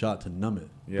take a shot to numb it.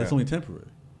 That's only temporary.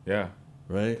 Yeah.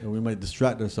 Right? Or we might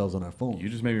distract ourselves on our phone. You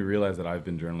just made me realize that I've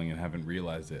been journaling and haven't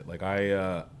realized it. Like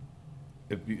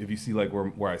if you see like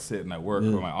where I sit and I work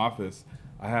or my office,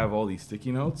 I have all these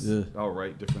sticky notes. Yeah. I'll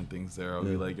write different things there. I'll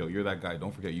be like, yo, you're that guy.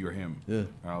 Don't forget you're him. Yeah.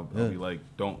 I'll be like,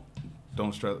 don't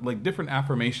stress. Like different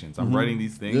affirmations. I'm writing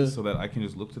these things so that I can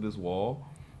just look to this wall,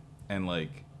 and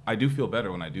like I do feel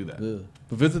better when I do that. Yeah.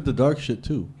 But visit the dark shit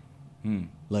too.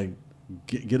 Like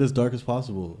get as dark as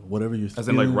possible. Whatever you're as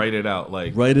in like write it out.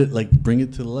 Like write it. Like bring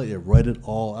it to the light. Yeah. Write it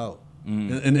all out.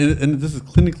 And this is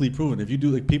clinically proven. If you do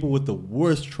like people with the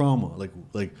worst trauma,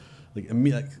 like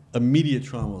immediate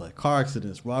trauma, like car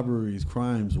accidents, robberies,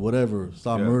 crimes, whatever,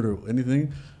 murder,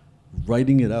 anything,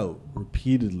 writing it out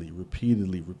repeatedly,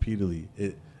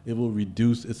 it will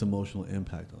reduce its emotional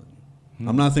impact on you.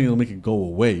 I'm not saying it'll make it go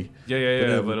away. But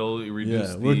it'll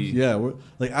reduce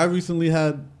like I recently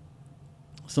had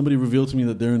somebody reveal to me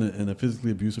that they're in a physically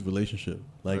abusive relationship.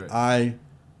 Like I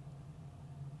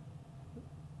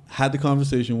had the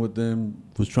conversation with them,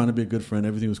 was trying to be a good friend,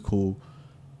 everything was cool.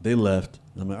 They left.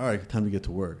 And I'm like, all right, time to get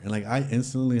to work. And like I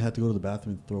instantly had to go to the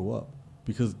bathroom and throw up,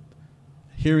 because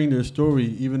hearing their story,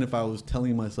 even if I was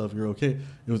telling myself you're okay,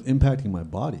 it was impacting my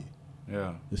body.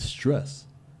 Yeah. The stress.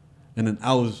 And then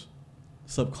I was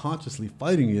subconsciously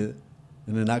fighting it,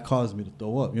 and then that caused me to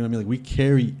throw up. You know what I mean? Like we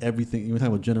carry everything, even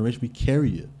talking about generation, we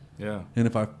carry it. Yeah. And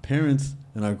if our parents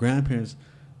and our grandparents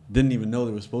didn't even know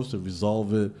they were supposed to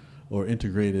resolve it or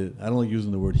integrate it, I don't like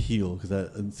using the word heal because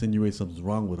that insinuates something's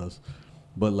wrong with us.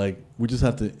 But like, we just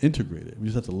have to integrate it. We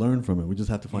just have to learn from it. We just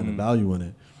have to find the value in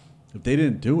it. If they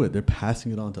didn't do it, they're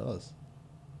passing it on to us.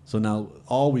 So now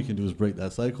all we can do is break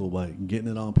that cycle by getting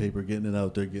it on paper, getting it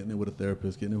out there, getting it with a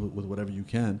therapist, getting it with whatever you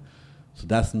can. So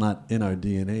that's not in our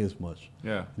DNA as much.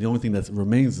 Yeah. The only thing that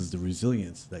remains is the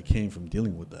resilience that came from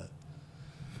dealing with that.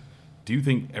 Do you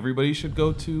think everybody should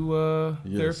go to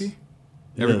therapy?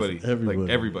 Everybody. Yes, everybody. Like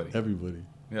everybody. Everybody.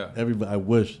 Yeah. Everybody. I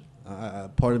wish.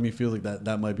 Part of me feels like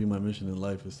that might be my mission in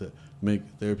life, is to make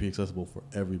therapy accessible for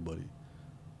everybody.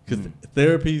 Because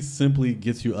therapy simply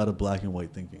gets you out of black and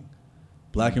white thinking.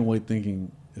 Black and white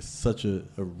thinking is such a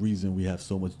reason we have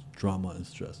so much drama and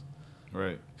stress.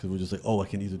 Right. Because we're just like, oh, I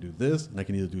can either do this and I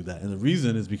can either do that. And the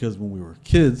reason is because when we were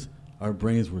kids, our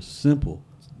brains were simple.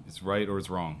 It's right or it's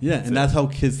wrong. Yeah, and that's how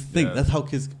kids think. Yeah. That's how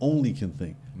kids only can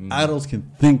think. Adults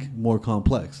can think more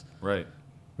complex. Right.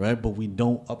 Right? But we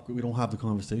don't upgrade. We don't have the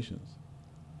conversations.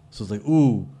 So it's like,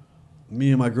 ooh,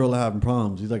 me and my girl are having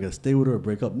problems. He's like, I stay with her or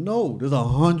break up. No, there's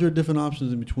 100 different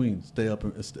options in between. Stay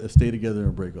together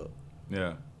and break up.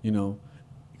 Yeah. You know,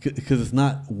 because it's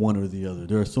not one or the other.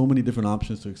 There are so many different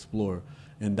options to explore,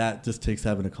 and that just takes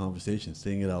having a conversation,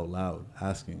 saying it out loud,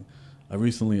 asking. I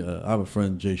recently, I have a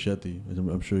friend, Jay Shetty, which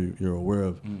I'm sure you're aware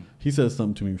of. He said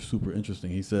something to me super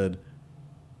interesting. He said,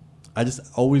 I just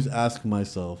always ask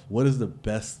myself, what is the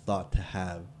best thought to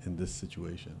have in this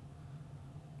situation?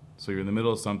 So you're in the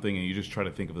middle of something and you just try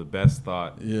to think of the best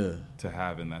thought to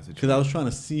have in that situation. Because I was trying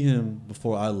to see him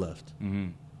before I left.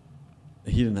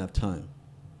 He didn't have time.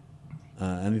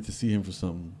 I need to see him for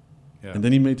something. Yeah. And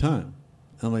then he made time.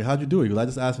 And I'm like, how'd you do it? He goes, I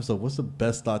just asked myself, what's the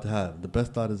best thought to have? The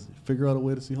best thought is figure out a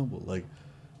way to see Humble. Like,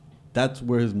 that's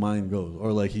where his mind goes.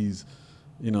 Or like he's,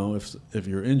 you know, if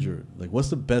you're injured, like what's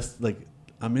the best, like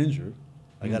I'm injured.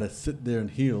 I got to sit there and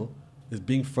heal. Is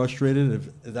being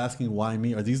frustrated, is asking why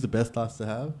me? Are these the best thoughts to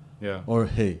have? Yeah. Or,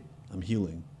 hey, I'm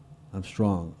healing. I'm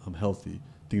strong. I'm healthy.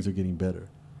 Things are getting better.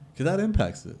 Because that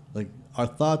impacts it. Like, our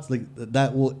thoughts, like,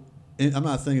 that will, I'm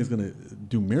not saying it's going to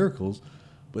do miracles,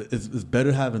 but it's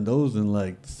better having those than,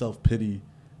 like, self-pity,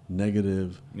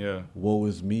 negative, woe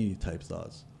is me type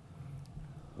thoughts.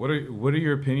 What are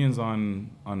your opinions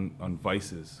on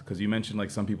vices? Because you mentioned,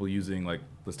 like, some people using, like,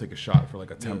 let's take a shot for,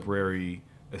 like, a temporary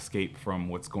escape from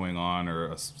what's going on,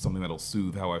 or something that'll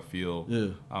soothe how I feel.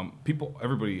 Yeah.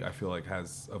 Everybody, I feel like,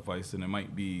 has a vice, and it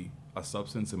might be a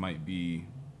substance. It might be,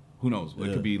 who knows?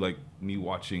 It could be like me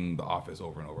watching The Office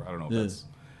over and over. I don't know if that's.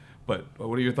 But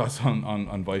what are your thoughts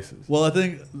on vices? Well, I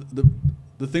think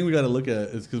the thing we got to look at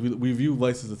is, because we view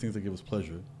vices as things that give us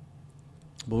pleasure,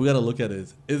 but we got to look at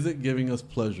it is it giving us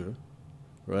pleasure,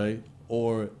 right?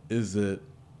 Or is it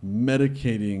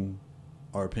medicating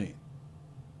our pain?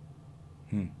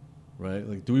 Right?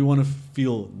 Like, do we want to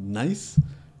feel nice,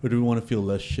 or do we want to feel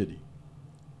less shitty?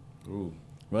 Ooh.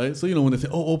 Right? So, you know, when they say,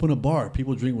 oh, open a bar,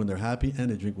 people drink when they're happy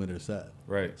and they drink when they're sad.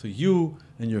 Right. So you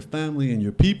and your family and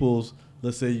your peoples,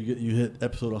 let's say you hit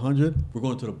episode 100, we're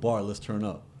going to the bar, let's turn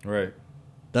up. Right.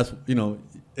 That's, you know,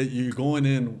 you're going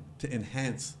in to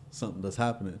enhance something that's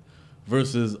happening,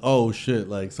 versus, oh, shit,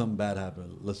 like, something bad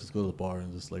happened. Let's just go to the bar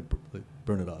and just, like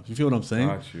burn it off. You feel what I'm saying?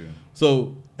 Got you.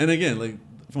 So, and again, like,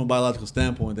 from a biological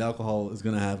standpoint, the alcohol is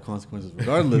going to have consequences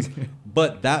regardless,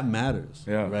 but that matters,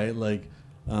 right? Like,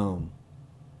 you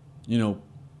know,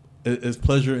 is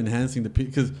pleasure enhancing the peace?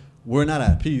 Because we're not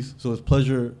at peace, so is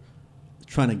pleasure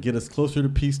trying to get us closer to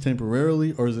peace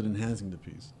temporarily, or is it enhancing the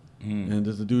peace? And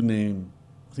there's a dude named,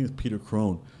 I think it's Peter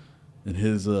Crone, and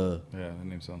his that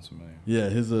name sounds familiar. Yeah,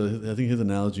 I think his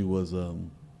analogy was the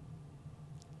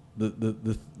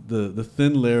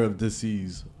thin layer of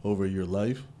dis-ease over your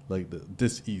life. Like the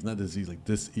dis-ease, not disease, like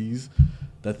dis-ease.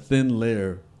 That thin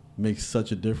layer makes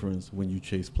such a difference when you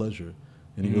chase pleasure.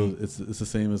 And he goes, it's the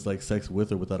same as like sex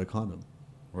with or without a condom.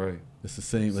 Right. It's the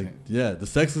same. Like, yeah, the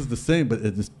sex is the same, but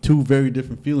it's two very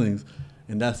different feelings,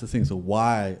 and that's the thing. So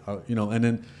why, you know? And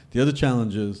then the other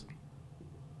challenge is,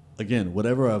 again,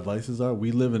 whatever our vices are,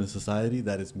 we live in a society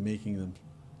that is making them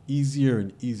easier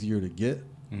and easier to get,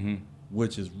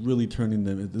 which is really turning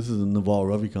them. This is a Naval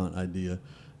Ravikant idea,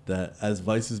 that as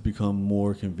vices become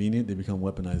more convenient, they become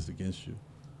weaponized against you.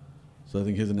 So I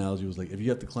think his analogy was like, if you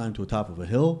have to climb to the top of a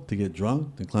hill to get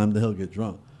drunk, then climb the hill, get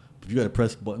drunk. But if you got to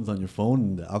press buttons on your phone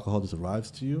and the alcohol just arrives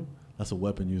to you, that's a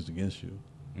weapon used against you.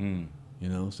 You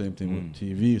know, same thing with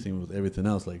TV, same with everything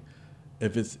else. Like,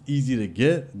 if it's easy to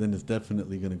get, then it's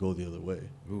definitely going to go the other way.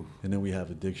 Oof. And then we have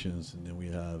addictions, and then we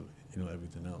have, you know,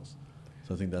 everything else.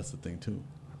 So I think that's the thing too.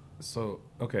 So,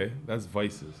 okay, that's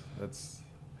vices.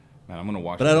 man, I'm gonna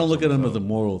watch. But I don't look at them as a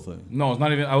moral thing. No, it's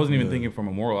not even. I wasn't even thinking from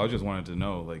a moral. I just wanted to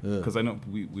know, like, Yeah. because I know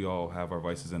we all have our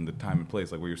vices and the time and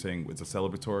place. Like what you're saying, it's a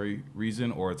celebratory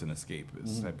reason or it's an escape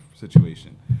type of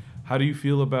situation. How do you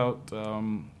feel about?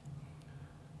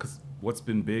 Because what's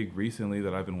been big recently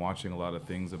that I've been watching a lot of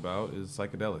things about is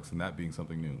psychedelics and that being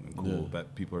something new and cool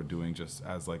that people are doing just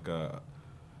as like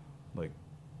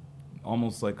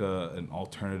almost like an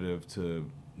alternative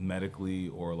to medically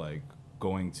or like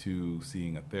going to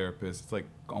seeing a therapist. It's like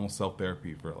almost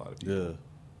self-therapy for a lot of people. Yeah.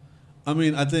 I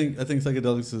mean, I think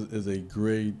psychedelics is a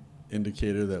great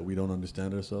indicator that we don't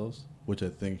understand ourselves, which I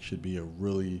think should be a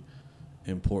really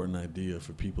important idea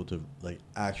for people to like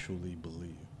actually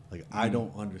believe. Like, I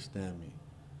don't understand me.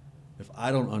 If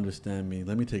I don't understand me,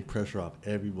 let me take pressure off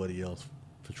everybody else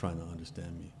for trying to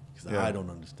understand me, because I don't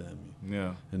understand me.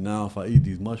 Yeah. And now if I eat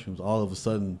these mushrooms, all of a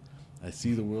sudden I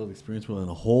see the world, experience the world in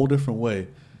a whole different way,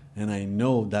 and I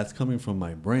know that's coming from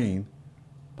my brain.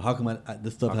 But how come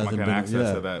this stuff hasn't been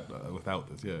access to that without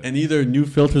this? Yeah. And either new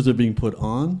filters are being put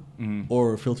on,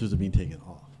 or filters are being taken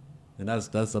off, and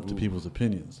that's up to people's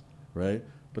opinions, right?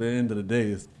 But at the end of the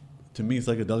day, to me,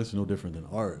 psychedelics are no different than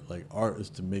art. Like, art is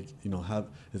to make,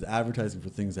 is advertising for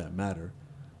things that matter,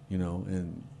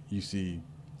 and you see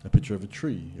a picture of a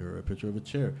tree or a picture of a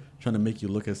chair trying to make you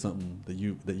look at something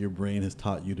that your brain has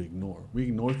taught you to ignore. We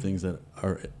ignore things that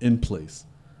are in place.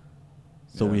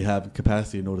 So we have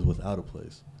capacity to notice what's out of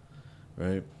place,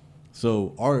 right?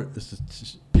 So art is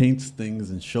just paints things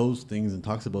and shows things and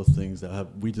talks about things that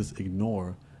we just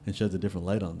ignore and sheds a different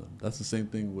light on them. That's the same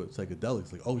thing with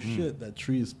psychedelics. Like, oh shit, that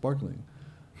tree is sparkling.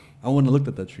 I wouldn't have looked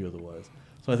at that tree otherwise.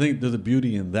 So I think there's a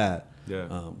beauty in that.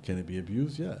 Yeah. Can it be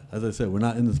abused? Yeah. As I said, we're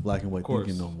not in this black and white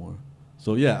thinking no more.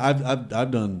 So yeah,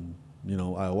 I've done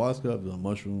ayahuasca, I've done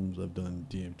mushrooms, I've done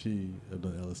DMT, I've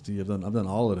done LSD, I've done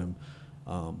all of them.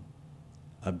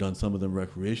 I've done some of them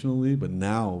recreationally, but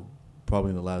now probably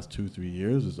in the last 2-3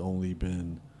 years, it's only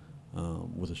been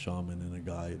with a shaman and a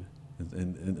guide.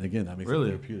 And again, that makes it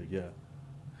therapeutic, yeah.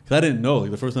 Because I didn't know. Like,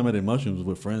 the first time I did mushrooms was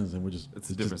with friends, and it's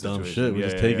a different dumb shit. We're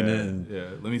just taking it. And,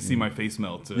 let me see my face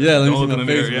melt. Let me see my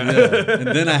face melt. And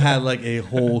then I had like a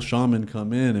whole shaman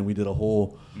come in, and we did a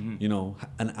whole,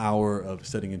 an hour of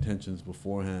setting intentions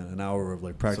beforehand, an hour of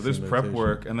like practicing. So there's prep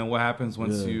work, and then what happens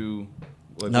once you...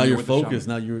 Like, now you're focused.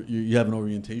 Now you have an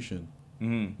orientation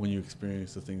when you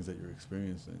experience the things that you're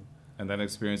experiencing. And that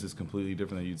experience is completely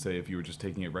different than you'd say if you were just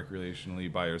taking it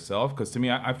recreationally by yourself. Because to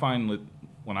me, I find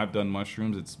when I've done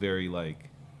mushrooms, it's very like,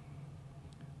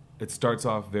 it starts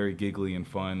off very giggly and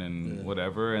fun and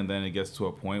whatever, and then it gets to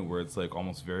a point where it's like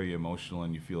almost very emotional,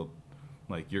 and you feel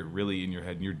like you're really in your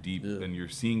head and you're deep and you're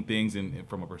seeing things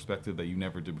from a perspective that you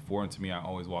never did before. And to me, I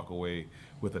always walk away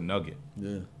with a nugget.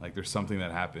 Yeah, like there's something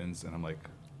that happens, and I'm like,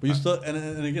 but you still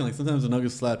and again, like sometimes the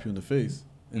nuggets slap you in the face.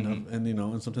 And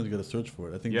and sometimes you got to search for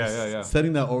it. I think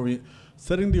setting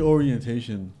the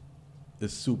orientation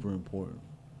is super important.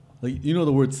 Like,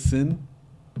 the word sin,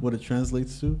 what it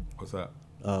translates to? What's that?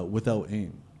 Without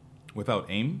aim. Without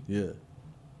aim? Yeah.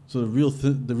 So the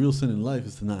real sin in life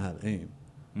is to not have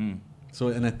aim. So,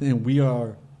 and I think we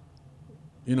are,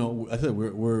 I said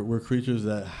we're creatures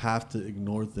that have to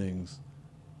ignore things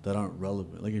that aren't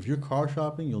relevant. Like, if you're car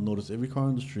shopping, you'll notice every car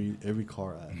on the street, every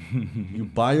car ad. You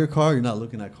buy your car, you're not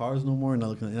looking at cars no more. You're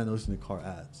not noticing the car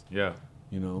ads. Yeah.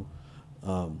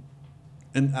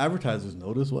 And advertisers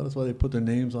notice. Well, that's why they put their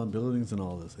names on buildings and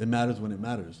all this. It matters when it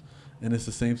matters. And it's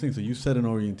the same thing. So you set an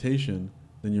orientation,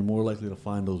 then you're more likely to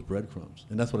find those breadcrumbs.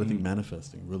 And that's what I think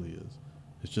manifesting really is.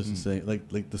 It's just the same.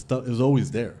 Like the stuff is always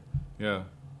there. Yeah.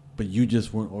 But you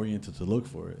just weren't oriented to look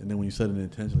for it. And then when you set an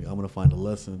intention, like, I'm going to find a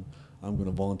lesson, I'm going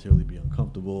to voluntarily be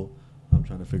uncomfortable, I'm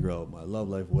trying to figure out my love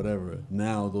life, whatever.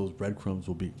 Now those breadcrumbs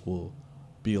will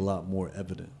be a lot more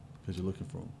evident because you're looking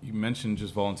for them. You mentioned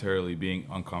just voluntarily being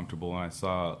uncomfortable, and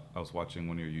I was watching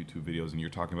one of your YouTube videos, and you're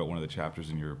talking about one of the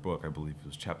chapters in your book. I believe it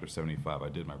was chapter 75. I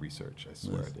did my research. I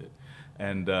swear I did.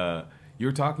 And you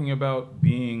were talking about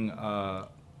being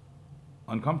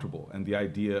uncomfortable and the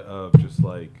idea of just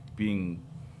like being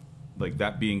like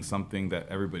that being something that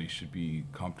everybody should be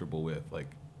comfortable with. Like,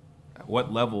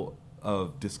 what level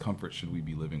of discomfort should we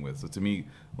be living with? So to me,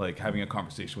 like, having a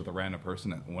conversation with a random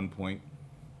person at one point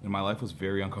in my life was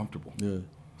very uncomfortable. Yeah.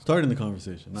 Starting the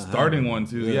conversation. Starting one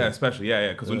too. Yeah, especially.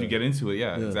 Yeah. Because when you get into it,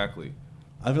 exactly.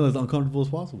 I feel as uncomfortable as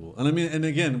possible. And I mean, and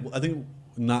again, I think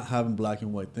not having black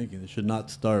and white thinking, it should not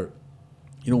start,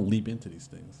 you don't leap into these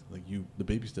things. Like, the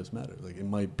baby steps matter. Like, it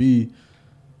might be,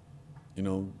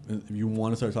 if you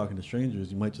want to start talking to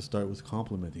strangers, you might just start with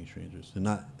complimenting strangers and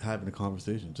not having a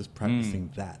conversation, just practicing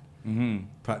that.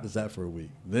 Practice that for a week.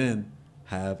 Then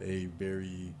have a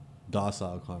very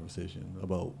docile conversation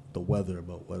about the weather,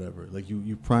 about whatever. Like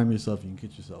you prime yourself, you can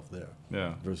get yourself there.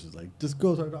 Yeah. Versus like just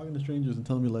go start talking to strangers and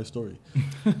telling me life story.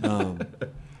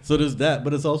 So there's that,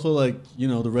 but it's also like, you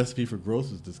know, the recipe for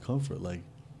growth is discomfort. Like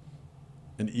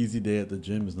an easy day at the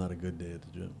gym is not a good day at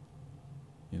the gym.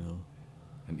 You know,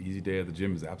 An easy day at the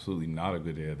gym is absolutely not a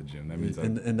good day at the gym. That means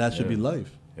and that should be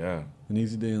life. Yeah. An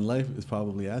easy day in life is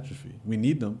probably atrophy. We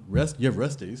need them. Rest. You have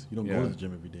rest days. You don't go to the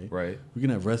gym every day. Right. We can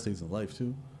have rest days in life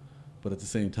too, but at the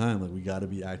same time, like we got to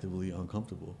be actively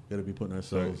uncomfortable. We got to be putting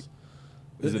ourselves.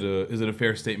 Is it a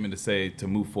fair statement to say to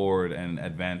move forward and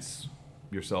advance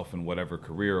yourself in whatever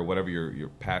career or whatever your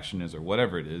passion is or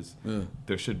whatever it is,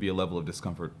 there should be a level of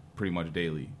discomfort pretty much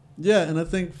daily? Yeah, and I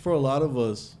think for a lot of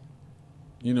us,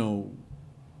 you know,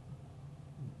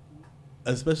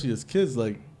 especially as kids,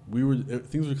 like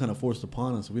things were kind of forced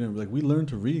upon us. We learned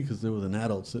to read because there was an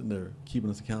adult sitting there keeping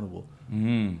us accountable,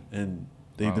 and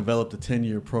they developed a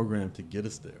 10-year program to get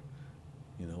us there.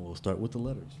 You know, we'll start with the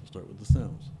letters, we'll start with the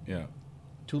sounds. Yeah.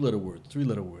 2-letter words,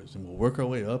 3-letter words, and we'll work our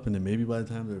way up, and then maybe by the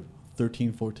time they're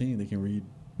 13, 14, they can read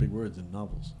big words in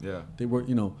novels. Yeah. They work,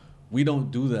 you know, we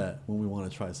don't do that when we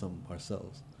want to try something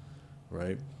ourselves,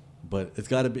 right? But it's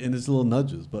got to be, and it's little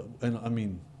nudges. But, and I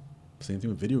mean, same thing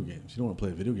with video games. You don't want to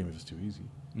play a video game if it's too easy.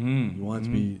 You want it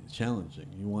to be challenging.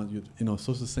 You know,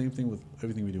 so it's the same thing with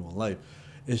everything we do in life.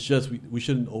 It's just we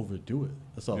shouldn't overdo it.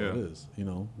 That's all it is. You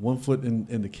know, 1 foot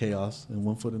in the chaos and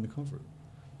 1 foot in the comfort.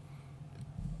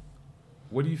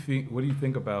 What do you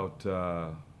think about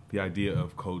the idea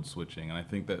of code switching? And I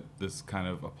think that this kind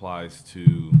of applies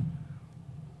to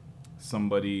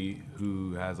somebody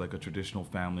who has like a traditional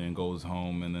family and goes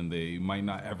home, and then they might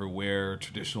not ever wear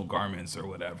traditional garments or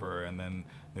whatever, and then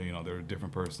they're a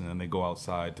different person, and they go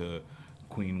outside to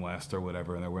Queen West or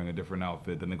whatever, and they're wearing a different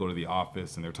outfit. Then they go to the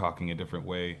office and they're talking a different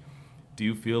way. Do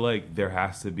you feel like there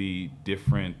has to be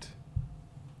different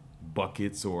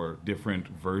buckets or different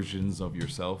versions of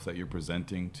yourself that you're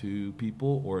presenting to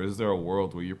people, or is there a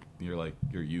world where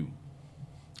you're you?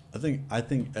 I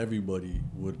think everybody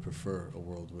would prefer a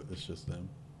world where it's just them.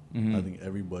 I think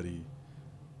everybody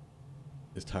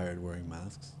is tired wearing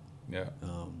masks. Yeah.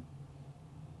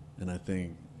 And I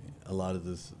think a lot of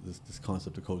this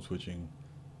concept of code switching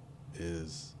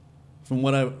is, from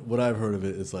what I've heard of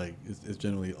it, is like it's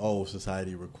generally,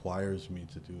 society requires me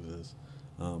to do this.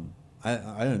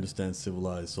 I understand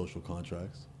civilized social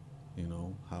contracts. You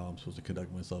know, how I'm supposed to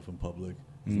conduct myself in public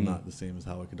is not the same as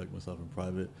how I conduct myself in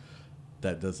private.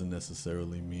 That doesn't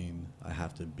necessarily mean I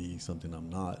have to be something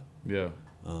I'm not. Yeah.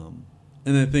 And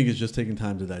I think it's just taking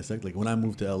time to dissect. Like when I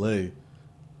moved to LA,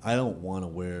 I don't want to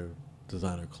wear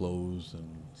designer clothes and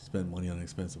spend money on an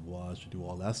expensive watch or do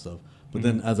all that stuff. But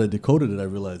then as I decoded it, I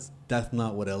realized that's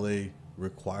not what LA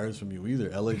requires from you either.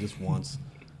 LA just wants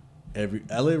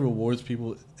LA rewards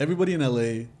people. Everybody in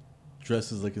LA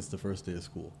dresses like it's the first day of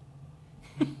school.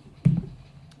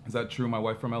 Is that true? My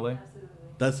wife from LA?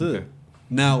 Absolutely. That's it.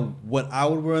 Now, what I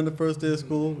would wear on the first day of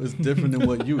school is different than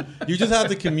what you just have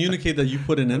to communicate that you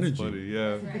put in energy. Funny,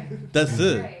 yeah. That's right. That's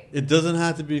it. Right. It doesn't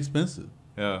have to be expensive.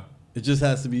 Yeah. It just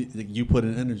has to be like, you put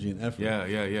in energy and effort.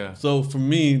 Yeah. So for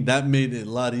me, that made it a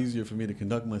lot easier for me to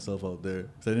conduct myself out there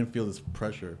because I didn't feel this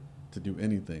pressure to do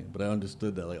anything. But I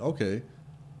understood that, like, okay,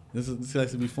 this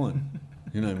has to be fun.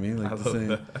 You know what I mean? Like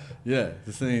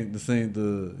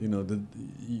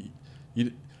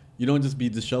you don't just be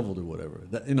disheveled or whatever.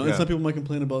 That, and some people might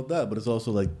complain about that, but it's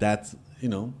also like that's,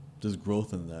 there's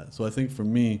growth in that. So I think for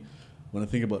me, when I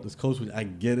think about this code switch, I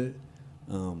get it.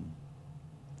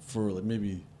 For like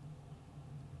maybe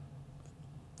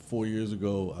 4 years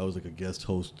ago, I was like a guest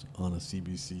host on a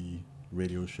CBC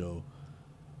radio show.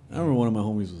 I remember one of my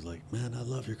homies was like, "Man, I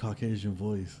love your Caucasian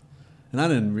voice." And I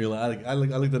didn't realize. I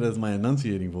looked at it as my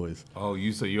enunciating voice. Oh,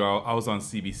 I was on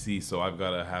CBC, so I've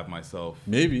got to have myself.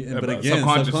 Maybe, but again,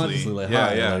 subconsciously like,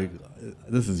 like,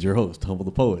 this is your host, Humble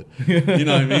the Poet. You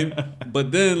know what I mean?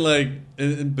 But then, like,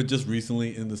 but just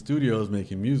recently in the studio, I was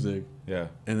making music. Yeah.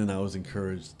 And then I was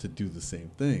encouraged to do the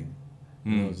same thing.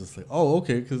 And I was just like, oh,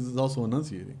 okay, because it's also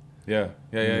enunciating. Yeah.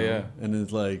 And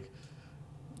it's like,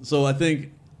 so I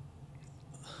think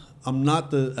I'm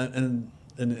not and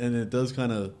it does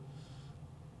kind of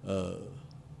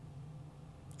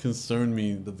concern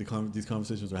me that these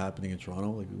conversations are happening in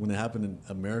Toronto. Like when it happened in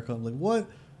America, I'm like, what?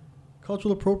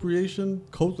 Cultural appropriation?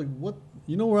 Like what?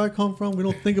 You know where I come from? We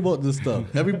don't think about this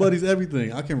stuff. Everybody's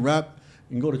everything. I can rap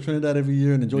and go to Trinidad every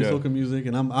year and enjoy soca music,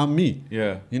 and I'm me.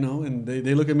 Yeah. And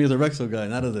they look at me as a Rexo guy,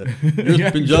 not as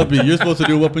you're Punjabi. You're supposed to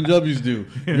do what Punjabis do.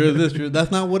 You're this.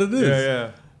 That's not what it is.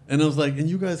 Yeah. And I was like, and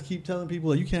you guys keep telling people,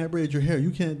 like, you can't braid your hair,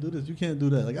 you can't do this, you can't do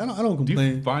that. Like, I don't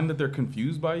complain. Do you find that they're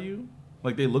confused by you?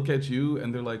 Like, they look at you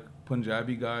and they're like,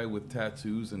 Punjabi guy with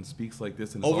tattoos and speaks like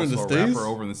this and is Over in also the a States? rapper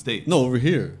over in the States? No, over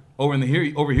here. Over here,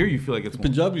 you feel like it's more.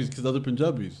 Punjabis, because other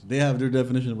Punjabis, they have their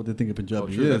definition of what they think a Oh,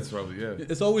 Punjabi true. is. That's probably yeah.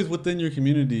 It's always within your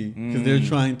community because they're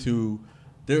trying to.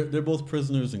 They're both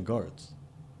prisoners and guards.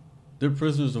 They're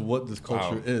prisoners of what this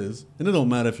culture Wow. is, and it don't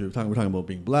matter if we're talking about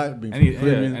being black, being Any- from the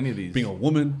Caribbean, yeah, any of these. being a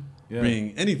woman, Yeah.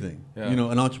 being anything. Yeah. You know,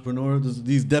 an entrepreneur. There's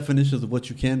these definitions of what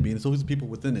you can be, and it's always the people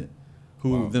within it who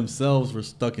Wow. themselves were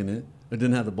stuck in it or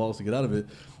didn't have the balls to get out of it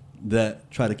that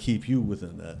try to keep you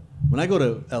within that. When I go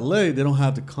to LA, they don't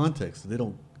have the context. They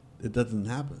don't. It doesn't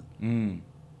happen.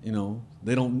 You know,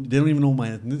 they don't even know my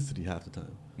ethnicity half the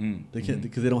time. They can't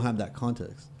because they don't have that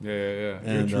context. Yeah. You're a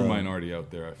And, true minority out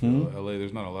there. I feel LA.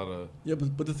 There's not a lot of. Yeah,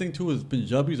 but the thing too is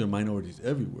Punjabis are minorities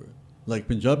everywhere. Like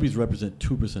Punjabis represent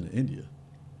 2% of India.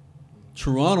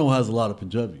 Toronto has a lot of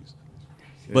Punjabis.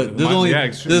 But there's only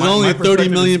my 30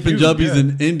 perspective million is skewed, Punjabis yeah.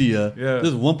 in India. Yeah.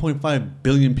 There's 1.5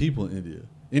 billion people in India.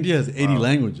 India has 80 Wow.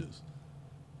 languates.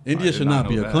 India did should not not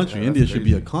be know a that. country. Yeah, India that's should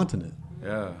be a crazy. continent.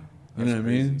 Yeah. You know what I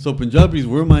mean? crazy. So Punjabis,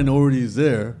 we're minorities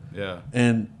there. Yeah.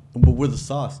 But we're the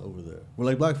sauce over there. We're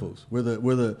like black folks. We're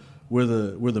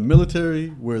the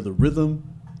military. We're the rhythm.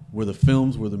 We're the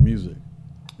films. We're the music.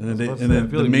 And then I was about to say, I feel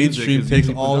the like music mainstream is takes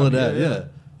using all of Punjabi. that. Yeah, Yeah.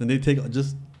 Then they take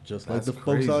just like That's the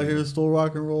folks out crazy. here stole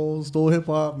rock and roll, stole hip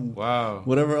hop, and Wow.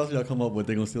 whatever else y'all come up with,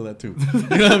 they're gonna steal that too. You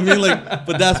know what I mean? Like,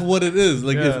 but that's what it is.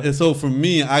 Like, Yeah. it's so for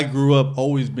me, I grew up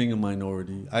always being a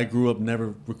minority. I grew up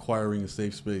never requiring a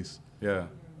safe space, Yeah.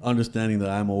 understanding that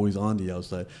I'm always on the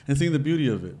outside and seeing the beauty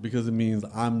of it because it means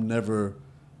I'm never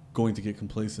going to get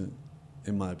complacent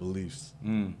in my beliefs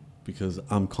because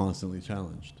I'm constantly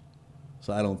challenged.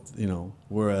 So I don't,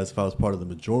 whereas if I was part of the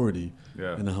majority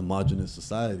Yeah. in a homogenous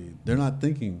society, they're not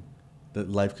thinking that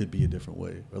life could be a different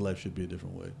way or life should be a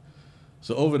different way.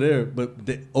 So over there,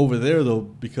 over there though,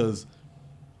 because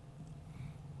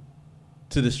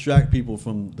to distract people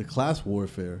from the class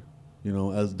warfare,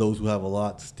 as those who have a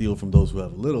lot steal from those who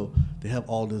have a little, they have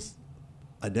all this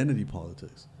identity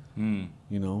politics. And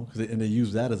they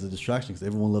use that as a distraction because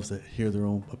everyone loves to hear their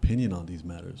own opinion on these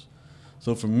matters.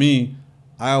 So for me,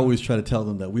 I always try to tell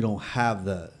them that we don't have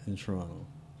that in Toronto.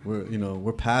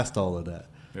 We're past all of that.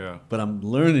 Yeah. But I'm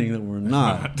learning that we're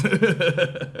not.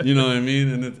 You know what I mean?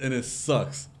 And it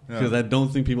sucks because I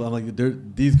don't think people. I'm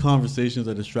like, these conversations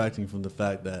are distracting from the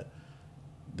fact that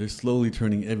they're slowly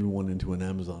turning everyone into an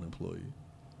Amazon employee.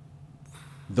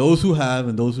 Those who have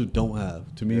and those who don't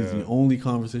have, to me, is the only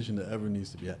conversation that ever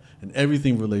needs to be had. And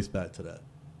everything relates back to that.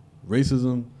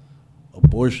 Racism,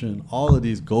 abortion, all of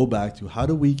these go back to how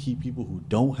do we keep people who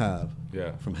don't have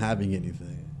from having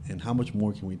anything, and how much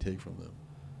more can we take from them?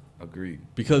 Agreed.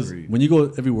 Because when you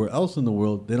go everywhere else in the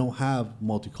world, they don't have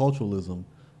multiculturalism.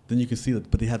 Then you can see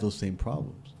that, but they have those same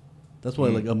problems. That's why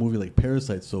like a movie like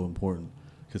Parasite's so important,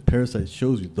 because Parasite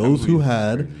shows you those who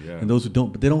had and those who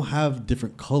don't, but they don't have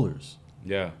different colors.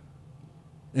 Yeah.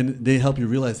 And they help you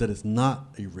realize that it's not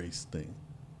a race thing.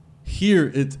 Here,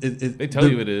 they tell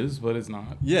you it is, but it's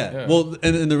not. Yeah. Well,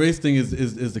 and the race thing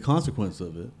is the consequence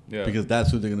of it. Yeah. Because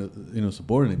that's who they're gonna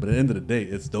subordinate. But at the end of the day,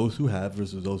 it's those who have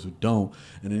versus those who don't.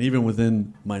 And then even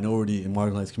within minority and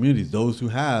marginalized communities, those who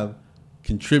have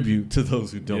contribute to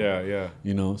those who don't. Yeah.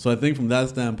 So I think from that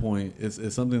standpoint,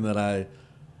 it's something that I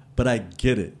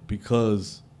get it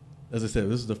because, as I said,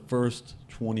 this is the first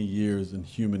 20 years in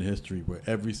human history where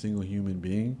every single human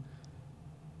being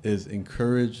is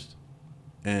encouraged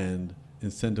and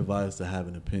incentivized to have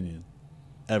an opinion,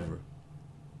 ever.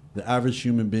 The average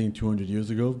human being 200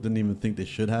 years ago didn't even think they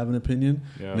should have an opinion,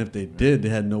 and if they did, they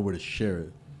had nowhere to share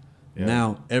it.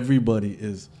 Now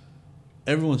everyone's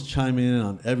chiming in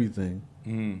on everything,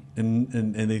 and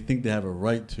they think they have a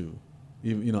right to.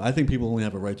 I think people only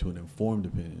have a right to an informed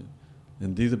opinion,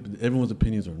 and everyone's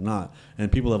opinions are not.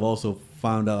 And people have also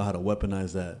found out how to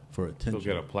weaponize that for attention. They'll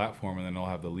get a platform and then they'll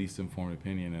have the least informed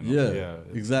opinion. And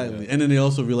Exactly. And then they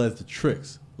also realize the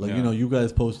tricks. Like, you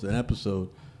guys posted an episode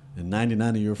and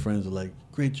 99 of your friends are like,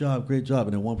 great job.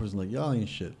 And then one person like, y'all ain't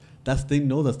shit. They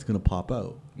know that's going to pop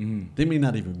out. They may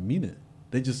not even mean it.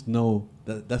 They just know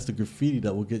that that's the graffiti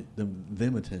that will get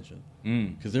them attention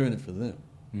because they're in it for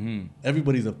them.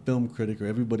 Everybody's a film critic or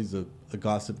everybody's a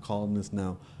gossip columnist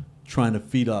now trying to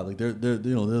feed off. Like they're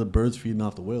the birds feeding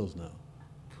off the whales now.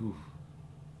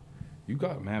 You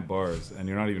got mad bars, and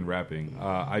you're not even rapping.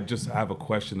 I just have a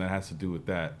question that has to do with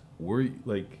that. Were you,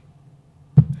 like,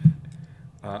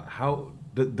 how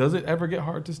does it ever get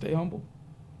hard to stay humble?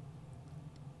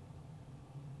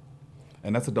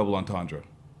 And that's a double entendre,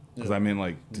 because I mean,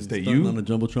 like, to stay you on the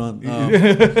jumbotron.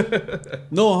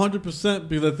 No, 100%.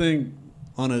 Because I think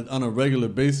on a regular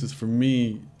basis, for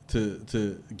me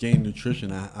to gain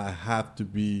nutrition, I have to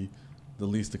be the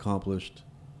least accomplished,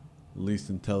 least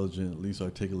intelligent, least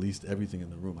articulate, least everything in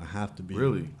the room. I have to be.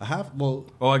 Really? I have. Well.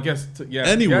 Oh, I guess.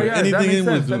 Anywhere, anything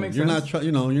anyone's doing. You're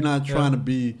You're not trying to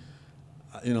be.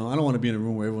 I don't want to be in a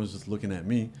room where everyone's just looking at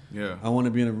me. Yeah. I want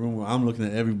to be in a room where I'm looking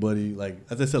at everybody. Like,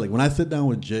 as I said, like when I sit down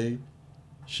with Jay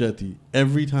Shetty,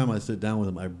 every time I sit down with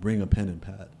him, I bring a pen and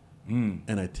pad.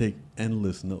 And I take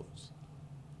endless notes.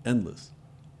 Endless.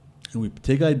 And we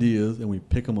take ideas and we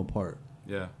pick them apart.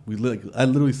 Yeah. I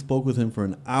literally spoke with him for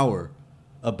an hour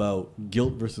about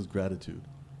guilt versus gratitude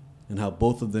and how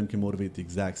both of them can motivate the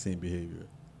exact same behavior.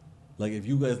 Like, if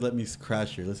you guys let me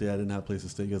crash here, let's say I didn't have a place to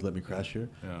stay, you guys let me crash here,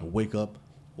 I'll wake up,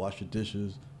 wash your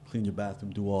dishes, clean your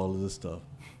bathroom, do all of this stuff.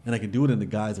 And I can do it in the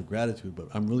guise of gratitude, but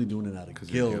I'm really doing it out of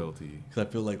guilt. You're guilty. Because I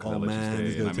feel like, oh man,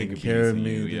 he's going to take care of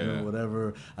me,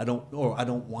 whatever. I don't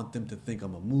want them to think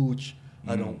I'm a mooch.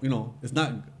 I don't, it's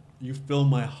not, you fill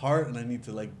my heart and I need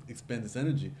to like expend this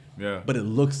energy. Yeah. But it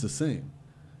looks the same.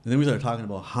 And then we started talking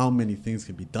about how many things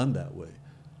can be done that way.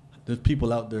 There's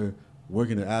people out there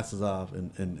working their asses off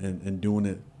and doing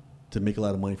it to make a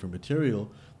lot of money for material.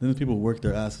 Then there's people who work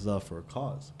their asses off for a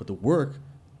cause. But the work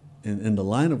and the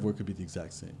line of work could be the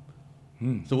exact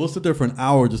same. So we'll sit there for an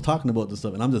hour just talking about this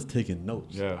stuff, and I'm just taking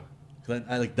notes. Yeah. Cause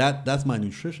I like that. That's my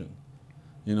nutrition.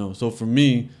 So for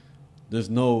me, there's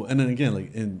no. And then again,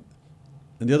 like and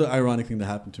the other ironic thing that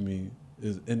happened to me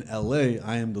is in LA,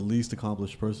 I am the least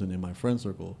accomplished person in my friend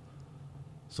circle.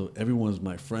 So everyone's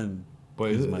my friend.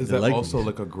 But is that also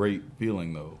like a great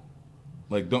feeling though?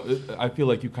 Like, I feel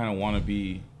like you kind of want to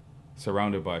be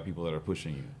surrounded by people that are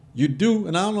pushing you. You do,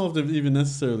 and I don't know if they're even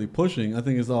necessarily pushing. I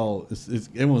think it's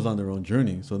everyone's on their own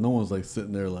journey, so no one's like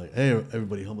sitting there like, "Hey,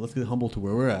 everybody, humble. Let's get humble to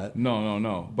where we're at."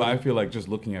 No. But I feel like just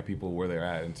looking at people where they're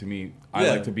at, and to me, I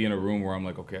like to be in a room where I'm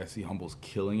like, okay, I see Humble's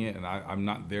killing it, and I'm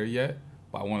not there yet,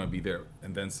 but I want to be there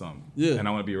and then some. Yeah, and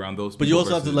I want to be around those people. But you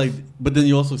also have to but then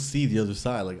you also see the other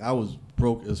side. Like, I was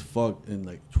broke as fuck in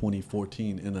like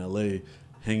 2014 in LA,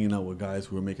 hanging out with guys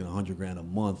who were making $100,000 a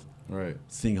month, right?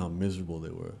 Seeing how miserable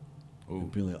they were. And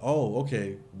being like, oh,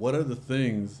 okay, what are the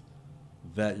things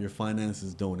that your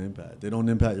finances don't impact? They don't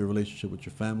impact your relationship with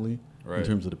your family in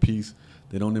terms of the peace.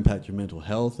 They don't impact your mental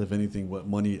health. If anything, what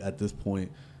money at this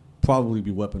point probably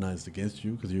be weaponized against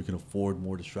you because you can afford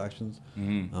more distractions.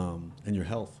 And your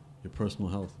health, your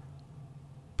personal health.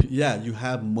 Yeah, you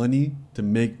have money to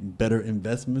make better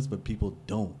investments, but people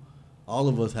don't. All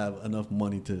of us have enough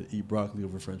money to eat broccoli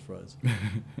over French fries,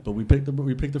 but we picked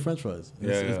the French fries.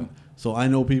 So I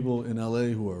know people in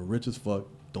LA who are rich as fuck,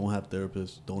 don't have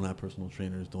therapists, don't have personal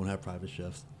trainers, don't have private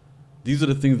chefs. These are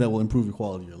the things that will improve the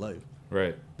quality of your life.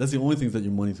 Right. That's the only things that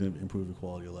your money's going to improve the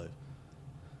quality of life.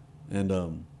 And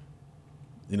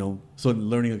so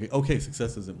learning. Okay,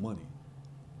 success isn't money.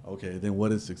 Okay, then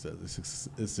what is success?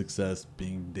 Is success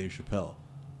being Dave Chappelle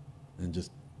and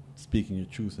just speaking your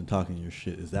truth and talking your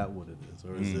shit? Is that what it is,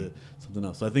 or is it something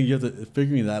else? So I think you have to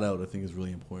figuring that out. I think is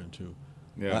really important too.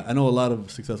 Yeah, I know a lot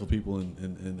of successful people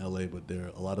in LA, but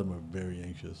a lot of them are very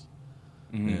anxious.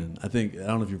 And I don't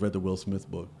know if you've read the Will Smith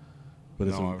book, but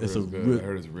I heard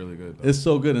it's really good. Though. It's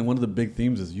so good, and one of the big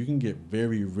themes is you can get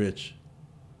very rich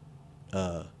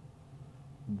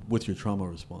with your trauma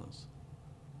response.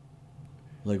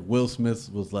 Like Will Smith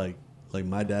was like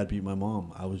my dad beat my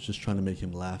mom. I was just trying to make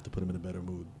him laugh to put him in a better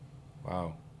mood.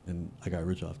 Wow. And I got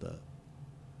rich off that.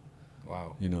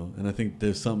 Wow. And I think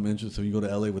there's something interesting. So you go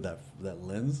to LA with that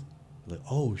lens, like,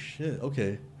 oh shit,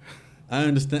 okay. I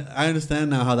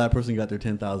understand now how that person got their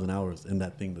 10,000 hours in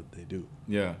that thing that they do.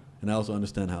 Yeah. And I also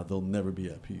understand how they'll never be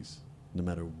at peace, no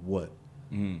matter what.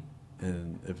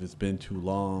 And if it's been too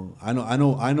long, I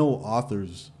know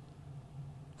authors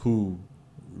who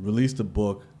released a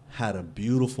book, had a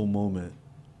beautiful moment,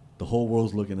 the whole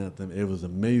world's looking at them, it was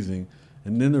amazing,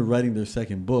 and then they're writing their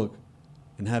second book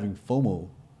and having FOMO,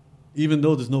 even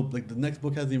though there's no, the next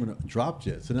book hasn't even dropped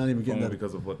yet, so they're not even getting that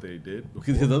because of what they did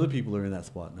before? Because other people are in that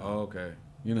spot now. Oh, okay.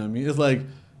 You know what I mean? It's like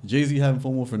Jay-Z having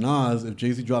FOMO for Nas. If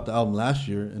Jay-Z dropped the album last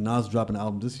year and Nas dropping an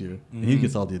album this year, and he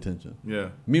gets all the attention. Yeah.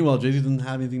 Meanwhile, Jay-Z doesn't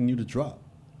have anything new to drop,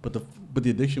 but the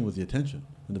addiction was the attention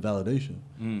and the validation,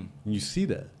 and you see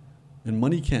that. And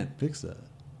money can't fix that.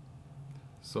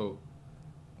 So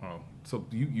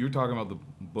you're talking about the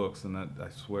books, and that I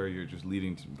swear you're just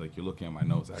leading to, you're looking at my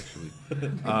notes actually.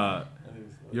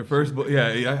 Your first book,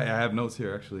 I have notes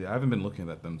here actually. I haven't been looking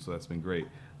at them, so that's been great.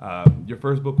 Your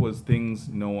first book was Things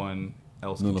No One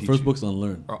Else Can Teach You. No, the first book's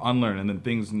Unlearn. Or Unlearn, and then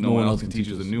Things No One Else Can Teach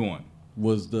You is a new one.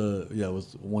 Was the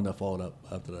one that followed up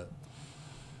after that.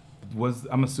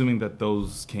 I'm assuming that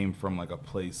those came from like a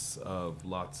place of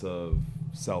lots of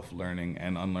self-learning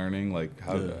and unlearning. Like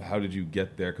how did you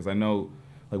get there? Because I know,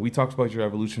 like we talked about your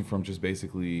evolution from just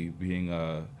basically being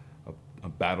a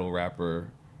battle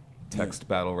rapper, text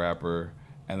battle rapper,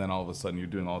 and then all of a sudden you're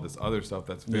doing all this other stuff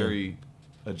that's very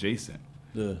adjacent.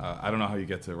 Yeah. I don't know how you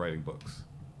get to writing books.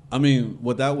 I mean,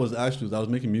 what that was actually was I was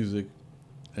making music,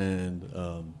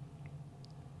 and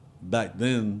back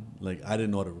then, like I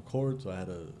didn't know how to record, so I had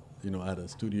a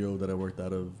studio that I worked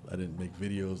out of. I didn't make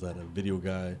videos. I had a video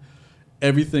guy.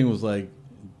 Everything was like,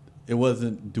 it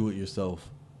wasn't do it yourself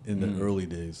in the early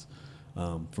days,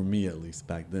 for me at least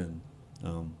back then.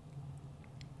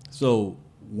 So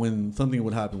when something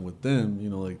would happen with them, you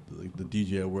know, like the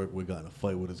DJ at work would got in a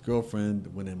fight with his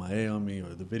girlfriend, went MIA on me,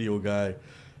 or the video guy,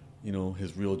 you know,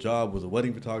 his real job was a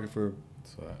wedding photographer.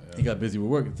 So, he got busy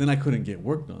with work. Then I couldn't get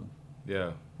work done.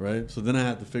 Yeah. Right? So then I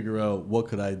had to figure out what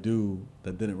could I do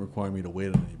that didn't require me to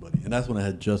wait on anybody. And that's when I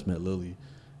had just met Lily.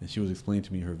 And she was explaining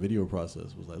to me her video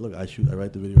process. Was like, look, I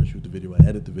write the video, I shoot the video, I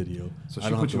edit the video. So she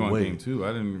put you on game too. I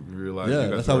didn't realize. Yeah,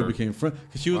 that's how we became friends.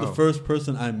 Because she was the first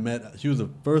person I met. She was the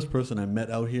first person I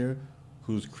met out here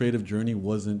whose creative journey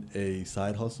wasn't a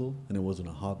side hustle and it wasn't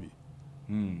a hobby.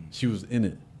 She was in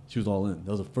it. She was all in.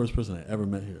 That was the first person I ever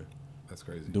met here. That's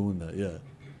crazy. Doing that, yeah.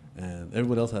 And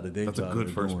everybody else had a day job. That's a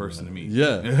good first person to meet.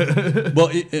 Yeah.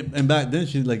 Well, and back then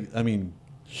she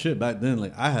back then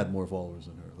like I had more followers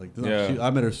than her. Like I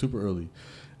met her super early,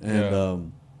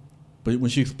 and but when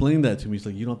she explained that to me, she's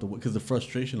like, you don't have to, because the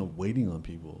frustration of waiting on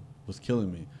people was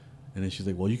killing me. And then she's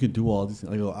like, well, you can do all these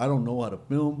things. I go, I don't know how to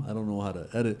film. I don't know how to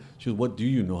edit. She goes, what do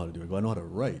you know how to do? I go, I know how to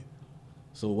write.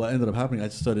 So what ended up happening, I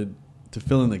started to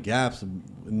fill in the gaps and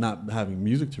not having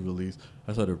music to release.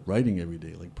 I started writing every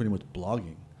day, like pretty much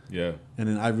blogging. Yeah. And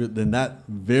then then that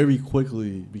very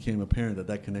quickly became apparent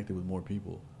that connected with more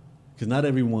people, because not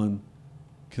everyone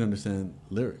can understand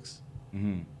lyrics.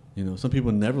 You know, some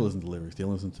people never listen to lyrics; they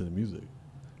listen to the music.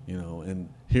 You know, and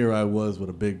here I was with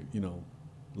a big, you know,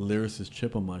 lyricist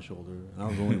chip on my shoulder. I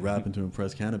was only rapping to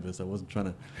impress Cannabis. I wasn't trying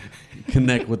to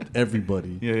connect with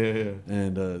everybody.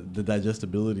 And the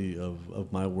digestibility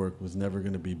of my work was never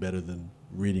going to be better than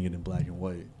reading it in black and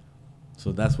white.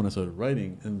 So that's when I started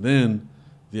writing, and then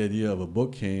the idea of a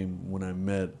book came when I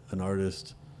met an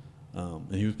artist,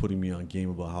 and he was putting me on game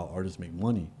about how artists make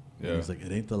money. Yeah. He's like,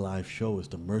 it ain't the live show, it's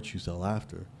the merch you sell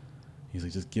after. He's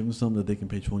like, just give them something that they can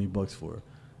pay $20 for.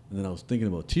 And then I was thinking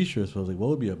about T-shirts, so I was like, what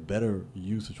would be a better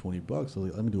use of $20? So I was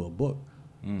like, let me do a book.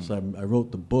 So I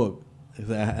wrote the book,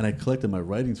 and I collected my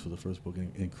writings for the first book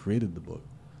and created the book.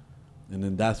 And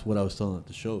then that's what I was selling at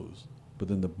the shows. But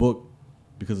then the book,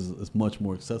 because it's much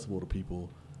more accessible to people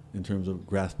in terms of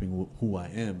grasping who I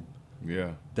am,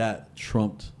 that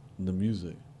trumped the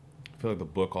music. I feel like the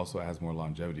book also has more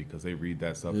longevity because they read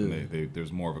that stuff and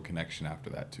there's more of a connection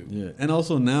after that too. Yeah, and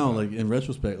also now, like in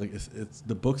retrospect, like it's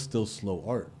the book's still slow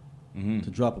art. To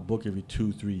drop a book every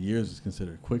 2-3 years is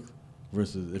considered quick,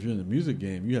 versus if you're in the music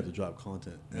game, you have to drop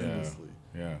content endlessly.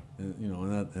 Yeah, and you know,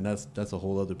 and that's a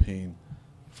whole other pain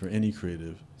for any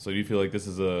creative. So do you feel like this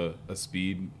is a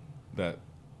speed that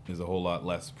is a whole lot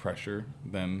less pressure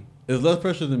than? It's less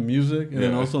pressure than music, and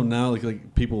then also now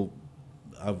like people.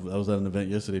 I was at an event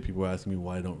yesterday. People were asking me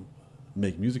why I don't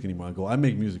make music anymore. I go, I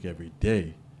make music every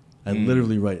day. I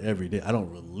literally write every day. I don't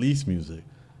release music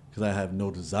because I have no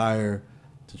desire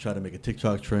to try to make a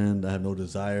TikTok trend. I have no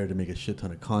desire to make a shit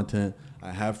ton of content.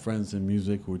 I have friends in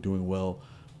music who are doing well,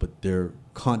 but they're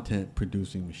content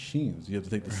producing machines. You have to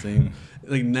take the same.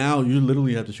 Like now, you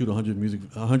literally have to shoot 100 music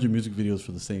videos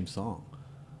for the same song,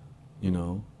 you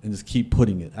know, and just keep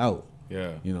putting it out.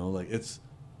 Yeah, you know, like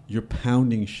you're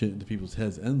pounding shit into people's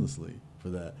heads endlessly for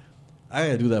that. I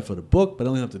gotta do that for the book, but I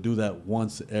only have to do that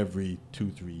once every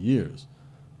 2-3 years.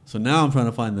 So now I'm trying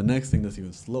to find the next thing that's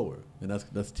even slower, and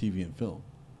that's TV and film.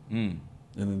 And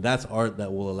then that's art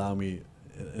that will allow me.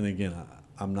 And again,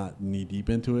 I'm not knee deep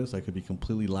into it, so I could be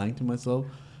completely lying to myself.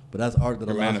 But that's art that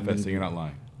allows manifesting. Me to you're not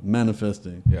lying.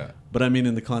 Manifesting. Yeah. But I mean,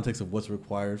 in the context of what's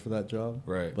required for that job.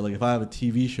 Right. But like, if I have a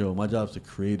TV show, my job's to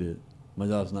create it. My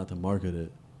job's not to market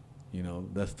it. You know,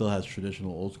 that still has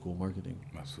traditional old school marketing.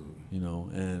 Absolutely. You know,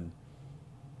 and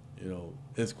you know,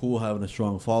 it's cool having a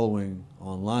strong following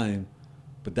online,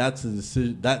 but that's a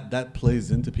decision that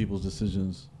plays into people's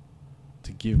decisions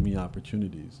to give me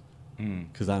opportunities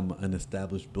because I'm an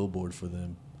established billboard for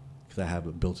them because I have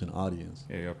a built-in audience.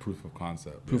 Yeah, proof of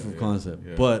concept. Proof of concept.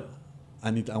 Yeah. But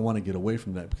I want to get away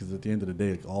from that because at the end of the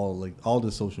day, all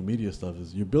this social media stuff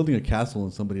is you're building a castle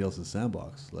in somebody else's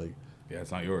sandbox. Like, Yeah,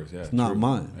 it's not yours. Yeah, It's not true.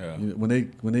 mine. Yeah. You know,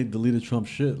 when they deleted Trump's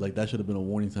shit, like that should have been a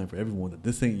warning sign for everyone that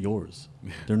this ain't yours.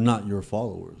 They're not your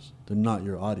followers. They're not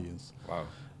your audience. Wow.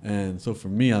 And so for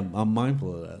me, I'm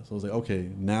mindful of that. So I was like, okay,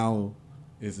 now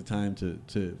is the time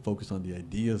to focus on the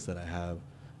ideas that I have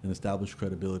and establish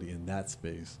credibility in that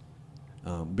space,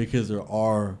 because there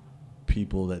are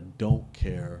people that don't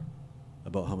care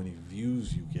about how many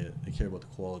views you get. They care about the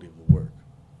quality of the work,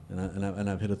 and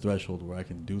I've hit a threshold where I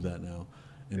can do that now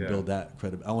and build that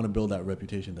credibility. I want to build that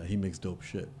reputation that he makes dope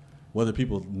shit. Whether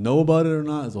people know about it or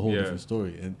not is a whole different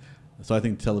story. And so I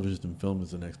think television and film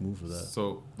is the next move for that.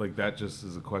 So like that just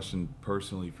is a question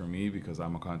personally for me because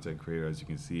I'm a content creator, as you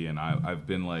can see, and I've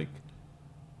been like,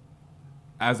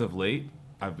 as of late,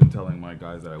 I've been telling my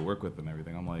guys that I work with and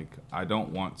everything, I'm like, I don't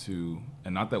want to,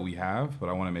 and not that we have, but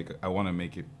I want to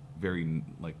make it very,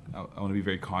 like, I want to be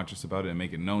very conscious about it and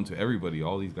make it known to everybody,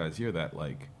 all these guys here, that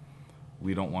like,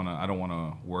 I don't want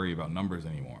to worry about numbers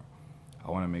anymore. I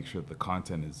want to make sure that the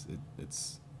content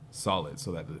it's solid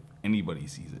so that if anybody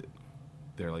sees it,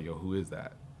 they're like, yo, who is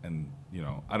that? And, you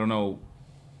know, I don't know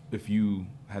if you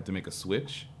had to make a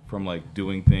switch from like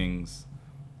doing things,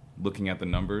 looking at the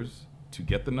numbers to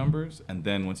get the numbers, and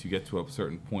then once you get to a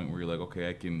certain point where you're like, okay,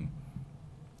 I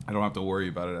don't have to worry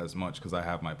about it as much because I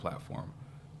have my platform.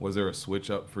 Was there a switch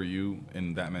up for you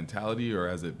in that mentality, or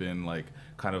has it been like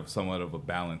kind of somewhat of a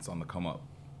balance on the come up?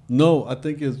 No, I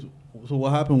think so what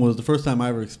happened was the first time I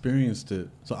ever experienced it.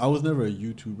 So I was never a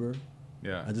YouTuber.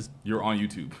 Yeah. You're on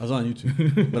YouTube. I was on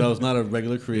YouTube, but I was not a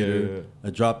regular creator. Yeah. I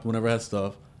dropped whenever I had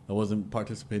stuff. I wasn't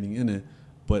participating in it,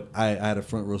 but I had a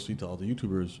front row seat to all the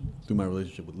YouTubers through my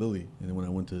relationship with Lily. And then when I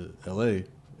went to LA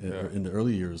in the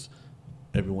early years,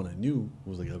 everyone I knew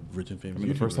was like a rich and famous YouTuber.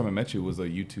 The first time I met you was a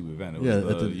YouTube event. It was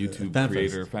the YouTube Fan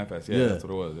Creator Fest. Fan Fest. Yeah, that's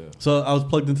what it was. Yeah. So I was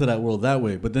plugged into that world that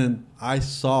way. But then I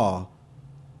saw,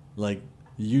 like,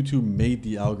 YouTube made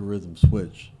the algorithm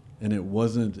switch. And it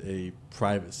wasn't a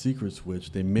private secret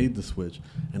switch. They made the switch.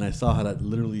 And I saw how that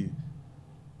literally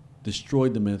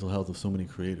destroyed the mental health of so many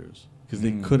creators. Because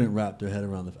they couldn't wrap their head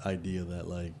around the idea that,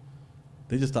 like,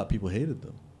 they just thought people hated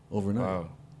them overnight. Wow.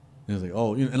 And it's like,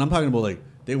 oh, you know, and I'm talking about, like,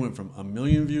 they went from 1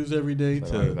 million views every day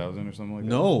like to 100,000 or something like that?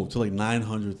 No, to like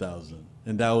 900,000.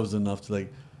 And that was enough to,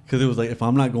 like, because it was like, if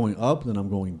I'm not going up, then I'm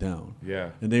going down. Yeah.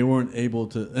 And they weren't able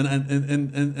to,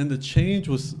 and the change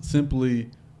was simply,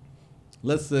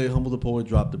 let's say Humble the Poet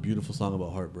dropped a beautiful song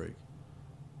about heartbreak.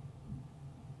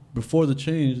 Before the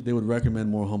change, they would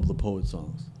recommend more Humble the Poet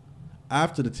songs.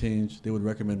 After the change, they would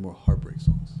recommend more heartbreak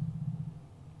songs.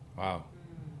 Wow.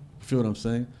 You feel what I'm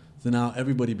saying? So now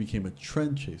everybody became a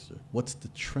trend chaser. What's the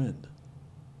trend?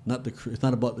 It's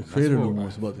not about the creator no more.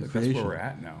 It's about the creation. That's where we're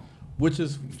at now. Which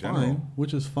is fine.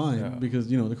 Which is fine Yeah.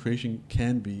 because, you know, the creation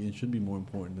can be and should be more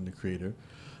important than the creator.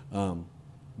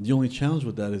 The only challenge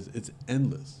with that is it's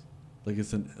endless.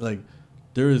 Like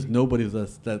there is nobody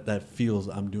that feels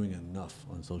I'm doing enough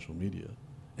on social media.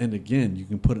 And again, you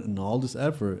can put in all this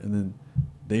effort, and then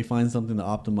they find something to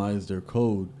optimize their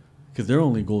code because their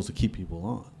only goal is to keep people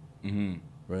on. Mm-hmm.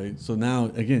 Right. So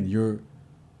now again,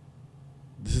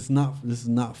 this is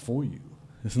not for you.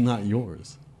 This is not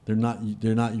yours. They're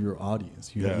not your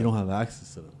audience. You don't have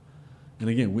access to them. And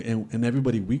again, and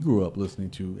everybody we grew up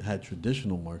listening to had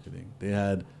traditional marketing. They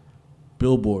had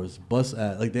billboards, bus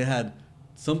ads. Like they had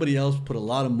somebody else put a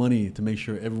lot of money to make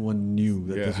sure everyone knew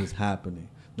that this was happening.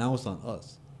 Now it's on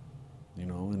us, you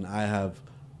know. And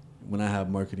when I have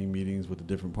marketing meetings with the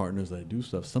different partners that I do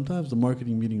stuff, sometimes the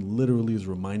marketing meeting literally is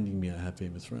reminding me I have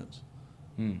famous friends.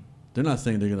 They're not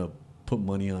saying they're gonna put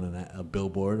money on a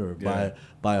billboard or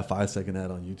buy a 5-second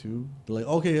ad on YouTube. They're like,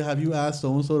 okay, have you asked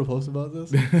so and so to post about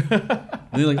this?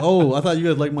 And they're like, oh, I thought you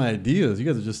guys liked my ideas. You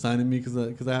guys are just signing me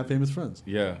because I have famous friends.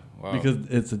 Yeah, wow. Because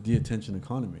it's the attention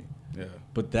economy. Yeah.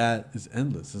 But that is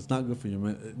endless. It's not good for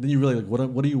you. Then you really like,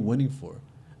 what are you winning for?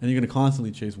 And you're gonna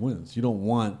constantly chase wins. You don't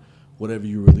want whatever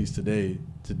you release today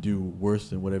to do worse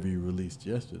than whatever you released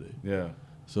yesterday. Yeah.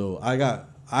 So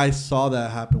I saw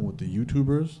that happen with the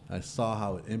YouTubers. I saw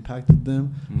how it impacted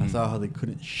them. I saw how they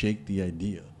couldn't shake the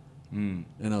idea. And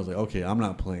I was like, okay, I'm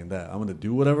not playing that. I'm going to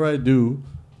do whatever I do.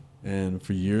 And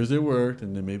for years it worked.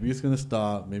 And then maybe it's going to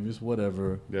stop. Maybe it's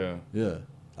whatever. Yeah. Yeah.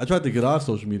 I tried to get off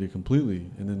social media completely.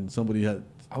 And then somebody had...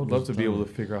 I would love to be able to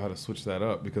figure out how to switch that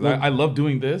up. Because I love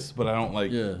doing this, but I don't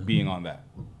like being on that.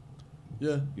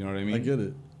 Yeah. You know what I mean? I get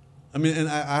it. I mean, and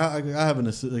I have an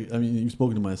assistant. Like, I mean, you've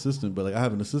spoken to my assistant, but like I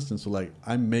have an assistant. So like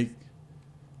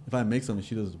if I make something,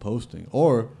 she does the posting.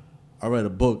 Or I write a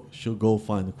book, she'll go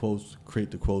find the quotes,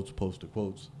 create the quotes, post the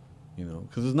quotes. You know,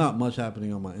 because there's not much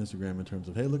happening on my Instagram in terms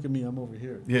of, hey, look at me, I'm over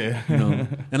here. Yeah. You know,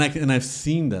 and I've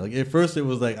seen that. Like at first, it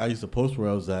was like I used to post where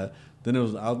I was at. Then it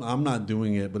was I'm not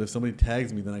doing it, but if somebody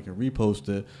tags me, then I can repost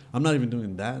it. I'm not even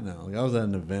doing that now. Like I was at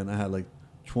an event, I had like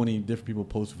 20 different people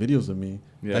post videos of me.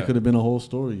 Yeah. That could have been a whole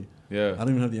story. Yeah. I don't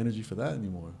even have the energy for that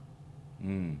anymore.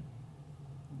 Mm.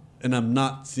 And I'm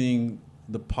not seeing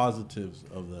the positives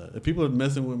of that. If people are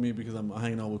messing with me because I'm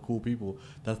hanging out with cool people,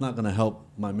 that's not going to help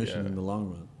my mission in the long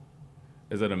run.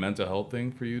 Is that a mental health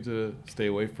thing for you to stay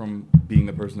away from being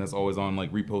the person that's always on,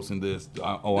 like, reposting this,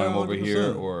 I'm over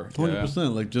here, or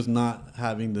 100%, like just not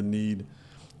having the need.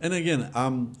 And again,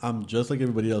 I'm just like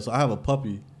everybody else. So I have a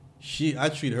puppy. I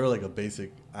treat her like a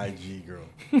basic IG girl.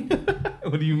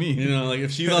 What do you mean? You know, like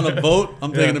if she's on a boat,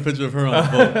 I'm taking a picture of her on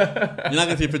the boat. You're not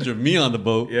gonna take a picture of me on the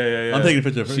boat. Yeah. I'm taking a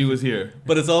picture of her. She was here.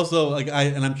 But it's also like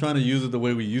I'm trying to use it the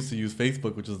way we used to use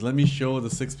Facebook, which is let me show the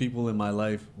 6 people in my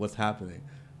life what's happening.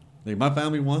 Like my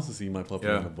family wants to see my puppy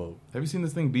on the boat. Have you seen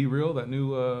this thing, Be Real, that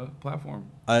new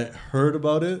platform? I heard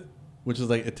about it, which is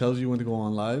like it tells you when to go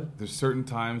on live. There's certain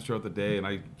times throughout the day, and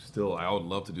I would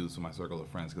love to do this with my circle of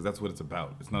friends because that's what it's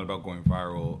about. It's not about going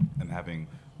viral and having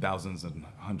thousands and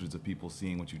hundreds of people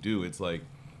seeing what you do. It's like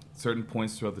certain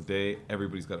points throughout the day,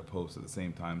 everybody's got to post at the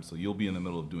same time. So you'll be in the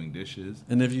middle of doing dishes.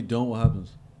 And if you don't, what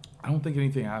happens? I don't think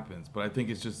anything happens, but I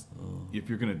think it's just if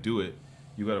you're going to do it,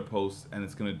 you got to post, and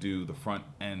it's going to do the front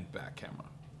and back camera.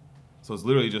 So it's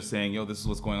literally just saying, yo, this is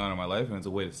what's going on in my life, and it's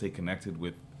a way to stay connected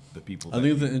with the people. I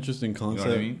think it's an interesting concept.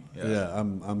 You know what I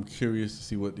mean? Yeah, I'm curious to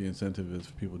see what the incentive is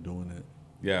for people doing it.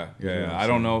 Yeah. I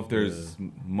don't know if there's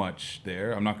much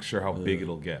there. I'm not sure how big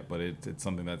it'll get, but it's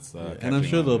something that's. And I'm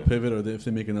sure they'll pivot, or if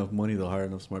they make enough money, they'll hire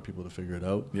enough smart people to figure it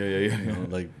out. Yeah. You know,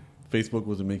 like Facebook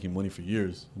wasn't making money for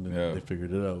years, and then they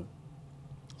figured it out.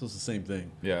 So it's the same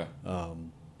thing. Yeah.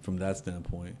 From that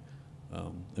standpoint,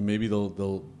 and maybe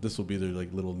this will be their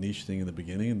like little niche thing in the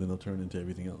beginning, and then they'll turn into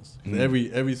everything else.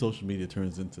 Every social media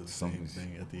turns into the same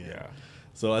thing at the end. Yeah.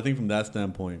 So I think from that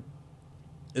standpoint,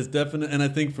 it's definite. And I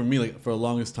think for me, like for the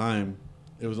longest time,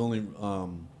 it was only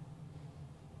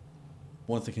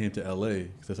once I came to LA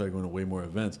because I started going to way more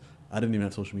events. I didn't even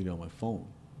have social media on my phone,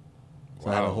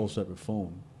 so I had a whole separate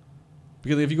phone.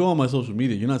 Because if you go on my social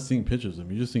media, you're not seeing pictures of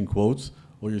them. You're just seeing quotes.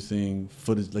 Or you're seeing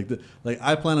footage like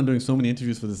I plan on doing so many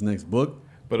interviews for this next book,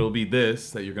 but it'll be this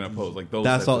that you're gonna post like those.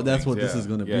 That's all. That's things. what this is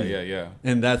gonna be. Yeah.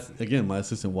 And that's again, my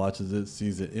assistant watches it,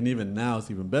 sees it, and even now it's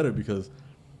even better because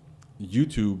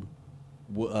YouTube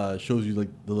shows you like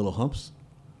the little humps.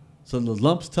 So the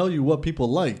lumps tell you what people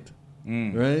liked,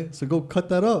 right? So go cut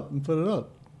that up and put it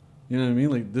up. You know what I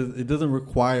mean? Like it doesn't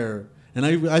require. And I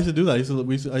used to do that.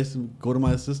 I used to go to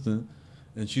my assistant.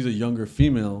 And she's a younger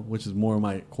female, which is more of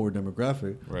my core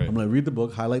demographic. Right. I'm like, read the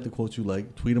book, highlight the quotes you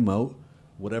like, tweet them out.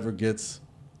 Whatever gets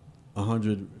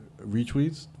 100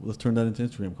 retweets, let's turn that into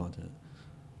Instagram content.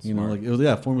 You know, like it was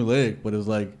formulaic, but it was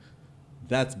like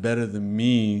that's better than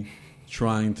me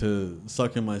trying to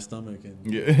suck in my stomach and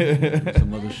do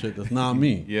some other shit that's not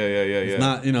me. Yeah. It's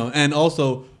not, you know, and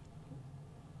also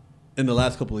in the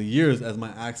last couple of years, as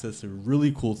my access to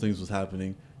really cool things was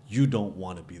happening, you don't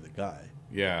want to be the guy.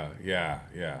 Yeah.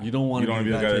 You don't want to be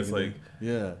the guy that's like,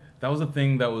 That was a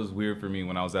thing that was weird for me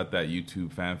when I was at that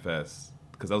YouTube Fan Fest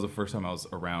because that was the first time I was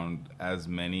around as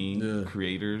many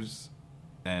creators,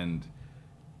 and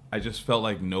I just felt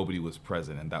like nobody was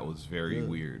present, and that was very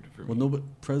weird for me. Well,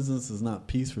 presence is not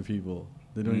peace for people.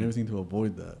 They're doing everything to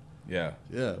avoid that. Yeah.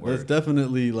 But it's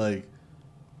definitely like,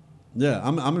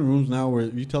 I'm in rooms now where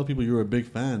if you tell people you're a big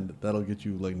fan, that'll get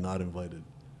you like not invited.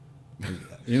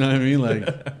 You know what I mean?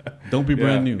 Like, don't be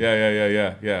brand new.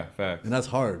 Yeah. Facts. And that's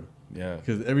hard. Yeah.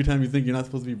 Because every time you think you're not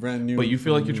supposed to be brand new. But you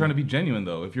feel like you're trying to be genuine,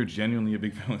 though. If you're genuinely a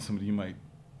big fan of somebody, you might.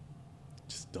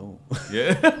 Just don't.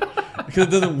 Yeah. Because it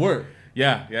doesn't work.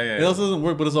 Yeah. It also doesn't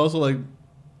work, but it's also like.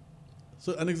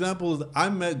 So an example is I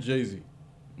met Jay-Z.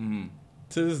 Mm-hmm.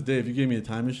 To this day, if you gave me a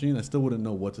time machine, I still wouldn't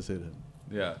know what to say to him.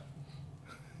 Yeah.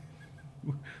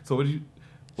 So what did you.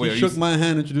 He shook my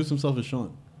hand, introduced himself as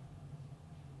Sean.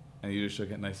 And you just shook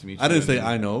it. Nice to meet you. I didn't say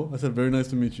I know. I said very nice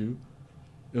to meet you.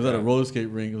 It was at a roller skate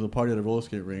rink. It was a party at a roller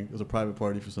skate rink. It was a private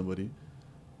party for somebody.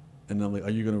 And I'm like, are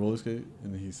you going to roller skate?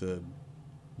 And he said,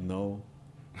 no.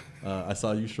 I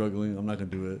saw you struggling. I'm not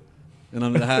going to do it. And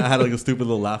I had like a stupid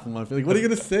little laugh on my face. Like, what are you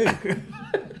going to say?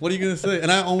 What are you going to say?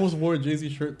 And I almost wore a Jay-Z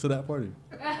shirt to that party.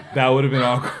 That would have been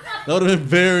awkward. That would have been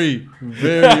very,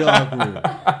 very awkward.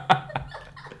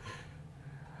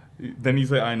 Then you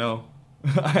say, I know.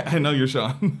 I know you're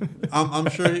Sean. I'm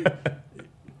sure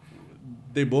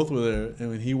they both were there, and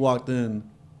when he walked in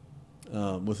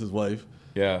with his wife,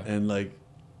 and like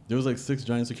there was like 6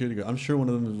 giant security guards. I'm sure one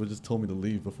of them would just told me to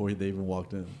leave before they even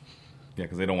walked in. Yeah,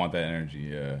 because they don't want that energy.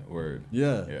 Yeah, word.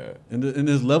 Yeah. Yeah. And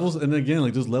there's levels, and again,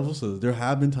 like there's levels to this. There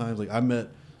have been times like I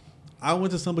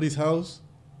went to somebody's house,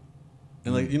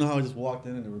 and like you know how I just walked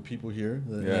in and there were people here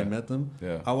that I met them.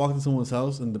 Yeah. I walked into someone's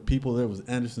house and the people there was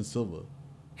Anderson Silva,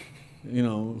 you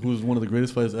know, who's one of the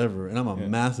greatest fighters ever, and I'm a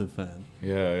massive fan.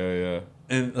 Yeah.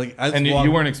 And like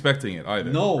you weren't expecting it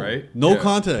either. No, right? No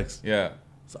context. Yeah.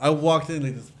 So I walked in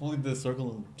like this, fully did a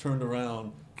circle and turned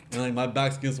around, and like my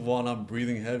back's against the wall and I'm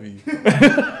breathing heavy.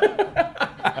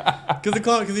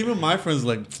 Because even my friends are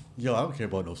like, yo, I don't care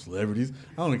about no celebrities.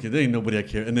 I don't care. There ain't nobody I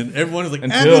care. And then everyone is like,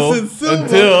 Anderson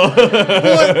Silva.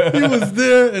 What? He was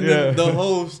there. And then the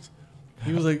host,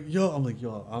 he was like, yo. I'm like,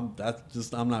 yo, I'm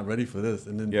not ready for this.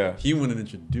 And then he went and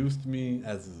introduced me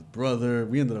as his brother.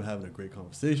 We ended up having a great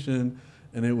conversation.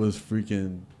 And it was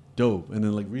freaking dope. And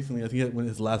then like recently, I think when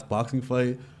his last boxing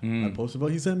fight, I posted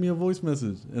about, he sent me a voice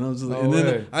message, and I was just like,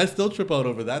 then I still trip out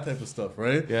over that type of stuff,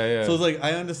 right? Yeah. So it's like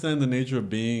I understand the nature of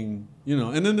being, you know,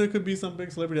 and then there could be some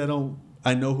big celebrity I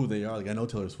know who they are. Like I know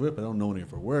Taylor Swift, I don't know any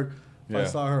of her work. If I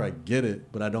saw her, I get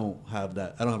it, but I don't have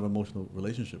an emotional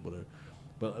relationship with her.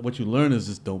 But what you learn is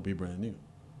just don't be brand new,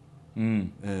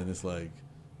 and it's like,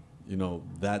 you know,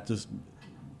 that just.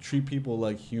 Treat people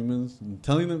like humans. And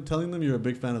telling them you're a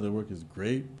big fan of their work is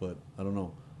great, but I don't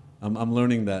know. I'm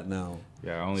learning that now.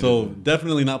 Yeah.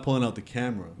 Definitely not pulling out the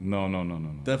camera. No.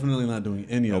 Definitely not doing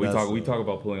any of that. We talk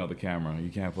about pulling out the camera. You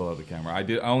can't pull out the camera. I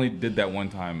only did that one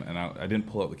time, and I didn't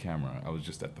pull out the camera. I was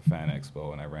just at the fan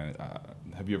expo, and I ran it.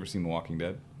 Have you ever seen The Walking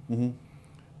Dead? Mm-hmm. Do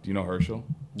you know Herschel?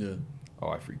 Yeah. Oh,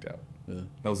 I freaked out. Yeah.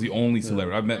 That was the only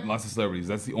celebrity. I've met lots of celebrities.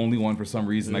 That's the only one for some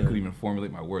reason I couldn't even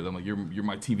formulate my words. I'm like, you're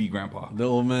my TV grandpa. The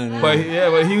old man. Yeah.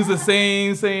 But he was the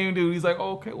same dude. He's like,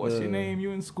 oh, okay, what's your name?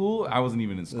 You in school? I wasn't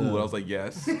even in school. But I was like,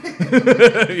 yes.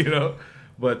 You know.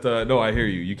 But no, I hear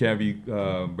you. You can't be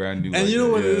brand new. And you know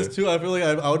what it is too. I feel like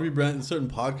I would be brand certain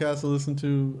podcasts to listen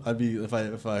to. I'd be if I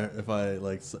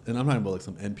like, and I'm talking about like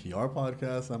some NPR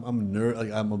podcasts. I'm a nerd. Like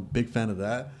I'm a big fan of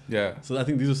that. Yeah. So I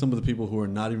think these are some of the people who are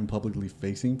not even publicly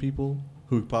facing people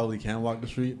who probably can walk the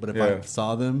street. But if I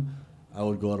saw them, I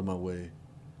would go out of my way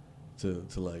to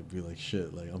like be like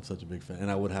shit. Like I'm such a big fan, and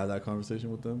I would have that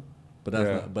conversation with them. But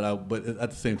that's not, but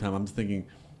at the same time, I'm just thinking.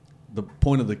 The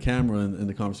point of the camera and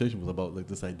the conversation was about like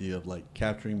this idea of like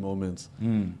capturing moments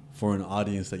for an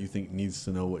audience that you think needs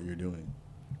to know what you're doing.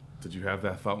 Did you have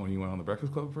that thought when you went on the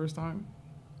Breakfast Club the first time?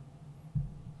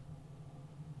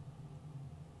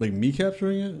 Like me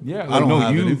capturing it? Yeah, I don't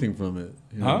have anything from it.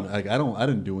 You know? Huh? Like I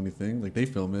didn't do anything. Like they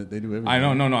film it, they do everything. I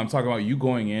know, no. I'm talking about you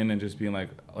going in and just being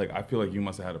like I feel like you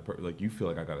must have had like you feel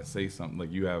like I gotta say something.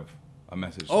 Like you have a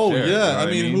message. Oh share, yeah, you know I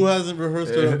mean, who hasn't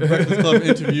rehearsed a Breakfast Club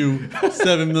interview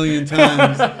 7 million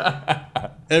times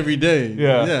every day?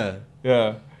 Yeah.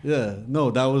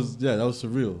 No, that was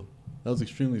surreal. That was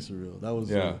extremely surreal. That was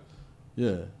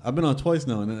I've been on twice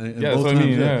now, and both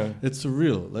times, it's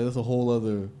surreal. Like that's a whole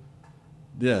other.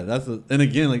 Yeah, and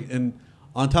again, like, and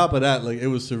on top of that, like it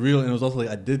was surreal, and it was also like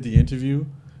I did the interview,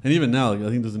 and even now, like I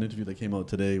think there's an interview that came out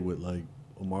today with like.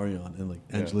 Omarion and like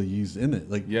Angela Yee's in it.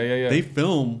 Like they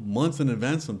film months in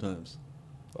advance sometimes.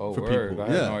 Oh, for word. people. I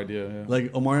had no idea. Yeah.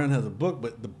 Like Omarion has a book,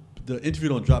 but the interview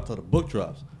don't drop till the book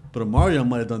drops. But Omarion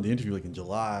might have done the interview like in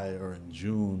July or in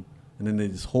June, and then they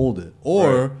just hold it.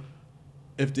 Or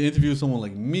if the interview is someone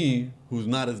like me, who's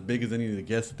not as big as any of the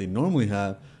guests that they normally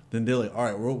have, then they're like, all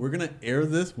right, we're gonna air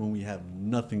this when we have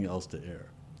nothing else to air.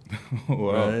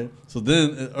 Wow. Right? So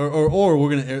then, or we're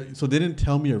gonna air. So they didn't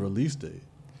tell me a release date.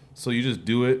 So you just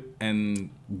do it and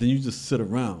then you just sit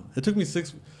around. It took me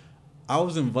 6. I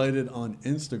was invited on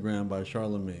Instagram by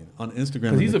Charlemagne. On Instagram,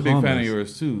 because he's a big fan of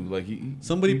yours too. Like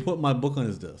somebody put my book on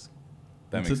his desk.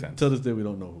 That makes sense. Till this day, we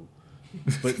don't know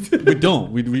who, but we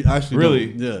don't. We actually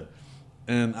really don't.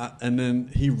 Yeah. And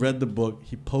then he read the book.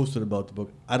 He posted about the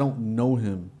book. I don't know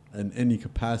him in any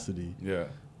capacity. Yeah.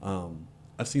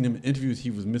 I've seen him in interviews.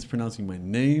 He was mispronouncing my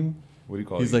name. What do you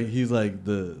call? He's like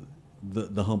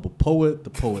the humble poet, the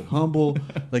poet humble.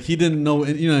 Like he didn't know,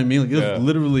 you know what I mean? Like it was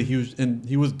literally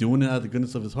he was doing it out of the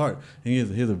goodness of his heart, and he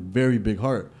has a very big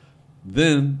heart.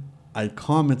 Then I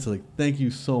commented like, "Thank you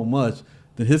so much."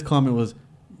 Then his comment was,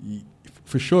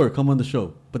 "For sure, come on the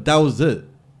show." But that was it.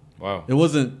 Wow. It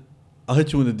wasn't. I'll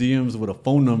hit you in the DMs with a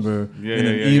phone number and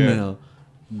an email.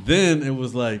 Then it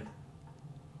was like,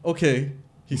 okay,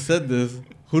 he said this.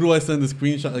 Who do I send the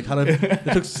screenshot? Like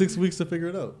it took 6 weeks to figure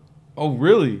it out. Oh,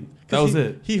 really? That was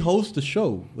it. He hosts the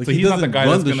show. Like, so he's not the guy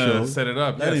that's going to set it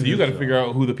up. Yeah, so you got to figure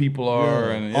out who the people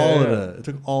are. And all of that. It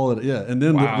took all of it. Yeah. And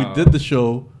then we did the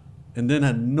show and then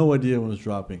had no idea when it was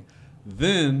dropping.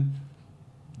 Then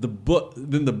the book,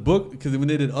 because when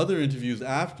they did other interviews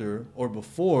after or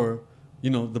before,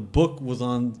 the book was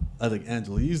on I think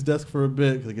Angela Yee's desk for a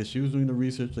bit because I guess she was doing the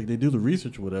research. Like they do the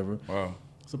research or whatever. Wow.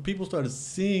 So people started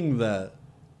seeing that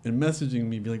and messaging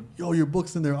me, be like, "Yo, your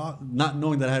book's in there," not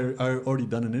knowing that I had already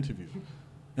done an interview.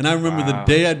 And I remember the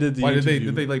day I did the interview.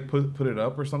 Did they like put it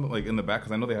up or something like in the back?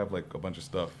 Because I know they have like a bunch of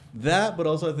stuff. That, but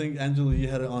also I think Angela Yee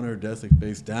had it on her desk like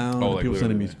face down. Like people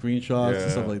sending me literally. screenshots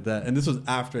and stuff like that. And this was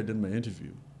after I did my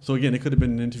interview. So again, it could have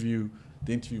been the interview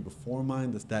before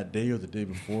mine, that's that day or the day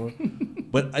before.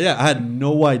 But yeah, I had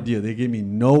no idea. They gave me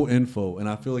no info, and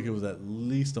I feel like it was at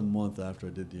least a month after I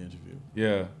did the interview.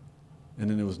 Yeah. And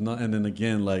then it was not. And then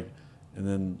again, and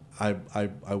then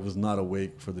I was not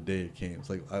awake for the day it came. It's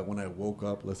like when I woke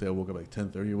up. Let's say I woke up like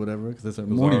 10:30 or whatever, because that's a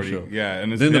morning show. Yeah,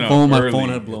 and it's then my phone had blown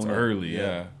up. up. Early,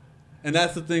 yeah. And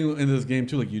that's the thing in this game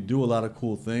too. Like you do a lot of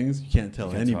cool things, you can't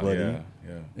tell anybody.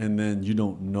 Yeah. And then you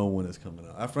don't know when it's coming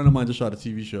out. A friend of mine just shot a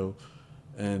TV show,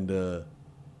 and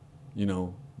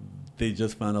they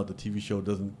just found out the TV show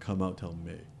doesn't come out till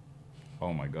May.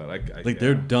 Oh my God!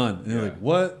 They're done, and they're like,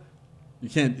 "What? You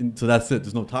can't." So that's it.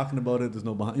 There's no talking about it. There's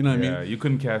no behind. You know what I mean? Yeah, you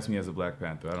couldn't cast me as a Black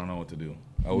Panther. I don't know what to do.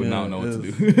 I would not know what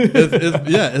to do.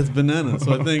 it's bananas.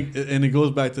 So I think, and it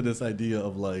goes back to this idea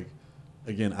of like,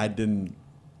 again, I didn't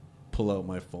pull out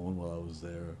my phone while I was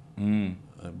there.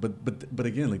 But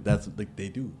again, like that's like they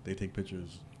take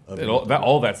pictures of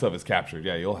all that stuff is captured.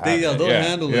 Yeah, you'll have they'll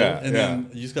handle it, and then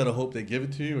you just gotta hope they give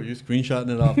it to you, or you're screenshotting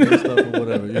it off their stuff or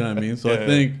whatever. You know what I mean? So I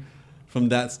think from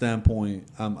that standpoint,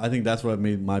 I think that's what I've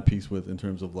made my peace with in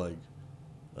terms of like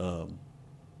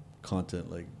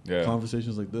content, like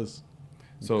conversations like this.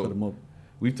 So cut them up.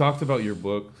 We've talked about your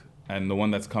book and the one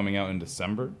that's coming out in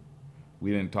December. We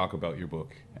didn't talk about your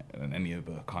book and any of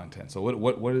the content. So what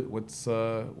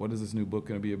is this new book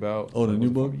going to be about? Oh, the new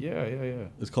book? Yeah.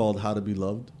 It's called How to Be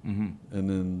Loved. Mm-hmm. And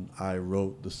then I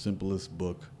wrote the simplest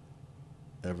book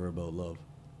ever about love.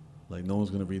 Like no one's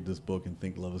going to read this book and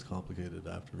think love is complicated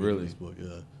after reading this book.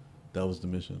 Yeah, that was the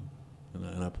mission,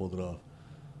 and I pulled it off.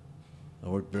 I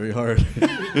worked very hard.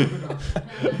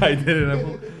 I did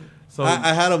it. So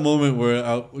I had a moment where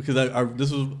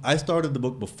I started the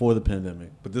book before the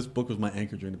pandemic, but this book was my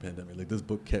anchor during the pandemic. Like this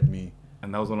book kept me.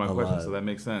 And that was one of my questions, so that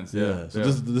makes sense. Yeah. So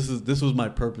this was my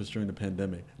purpose during the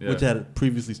pandemic, which I had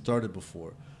previously started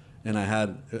before, and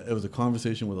it was a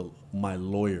conversation with my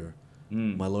lawyer.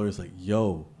 My lawyer's like,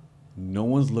 "Yo, no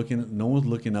one's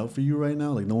looking out for you right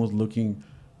now. Like no one's looking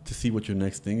to see what your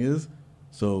next thing is.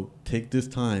 So take this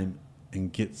time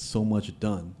and get so much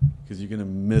done because you're gonna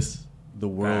miss the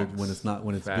world when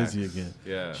it's busy again."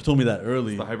 Yeah. She told me that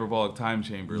early. It's the hyperbolic time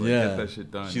chamber. Like, get that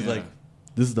shit done. She's like,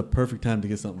 this is the perfect time to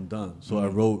get something done. So I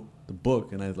wrote the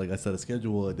book, and I set a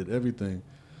schedule. I did everything,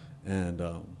 and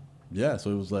so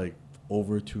it was like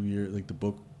over 2 years. Like the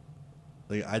book,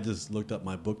 like I just looked up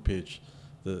my book pitch.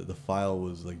 The file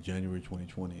was like January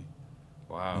 2020.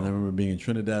 Wow. And I remember being in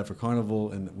Trinidad for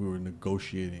Carnival, and we were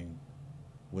negotiating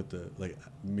with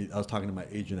I was talking to my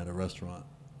agent at a restaurant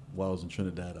while I was in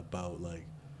Trinidad about like,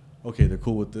 okay, they're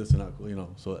cool with this and not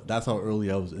cool, So that's how early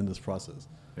I was in this process.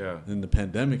 Yeah. And the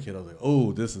pandemic hit, I was like,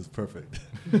 oh, this is perfect.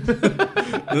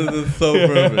 This is so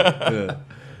perfect. Yeah.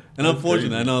 And I'm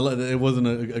fortunate. I know it wasn't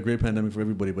a great pandemic for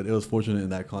everybody, but it was fortunate in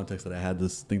that context that I had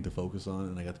this thing to focus on,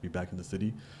 and I got to be back in the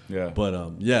city. Yeah. But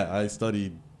I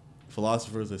studied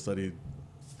philosophers, I studied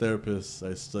therapists,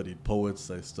 I studied poets,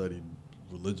 I studied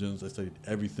religions, I studied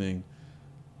everything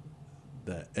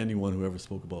that anyone who ever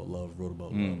spoke about love wrote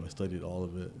about love. I studied all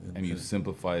of it. And you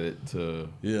simplified it to...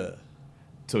 Yeah.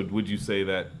 So would you say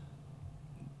that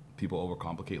people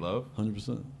overcomplicate love?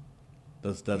 100%.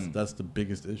 That's the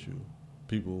biggest issue.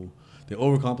 People, they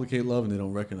overcomplicate love and they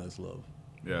don't recognize love.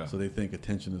 Yeah. So they think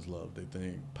attention is love. They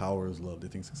think power is love. They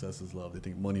think success is love. They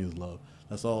think money is love.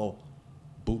 That's all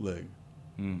bootleg.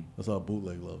 That's all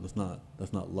bootleg love. That's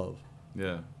not love.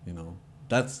 Yeah.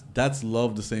 That's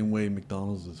love the same way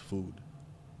McDonald's is food.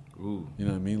 Ooh. You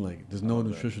know what I mean? Like there's no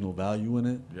nutritional value in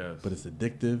it. Yes. But it's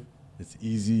addictive. It's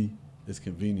easy. It's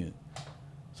convenient.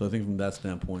 So I think from that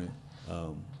standpoint,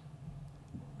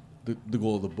 the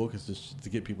goal of the book is just to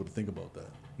get people to think about that.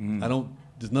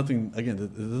 There's nothing, again,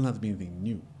 it doesn't have to be anything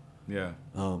new. Yeah.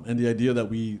 And the idea that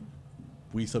we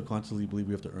subconsciously believe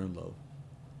we have to earn love.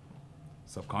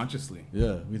 Subconsciously.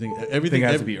 Yeah. We think everything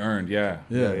has to be earned. Yeah.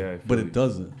 Yeah. But it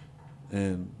doesn't.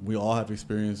 And we all have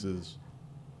experiences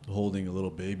holding a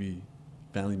little baby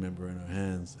family member in our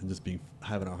hands and just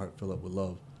having our heart fill up with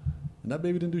love. And that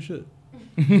baby didn't do shit.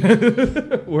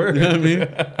 Word. You know what I mean? You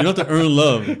don't have to earn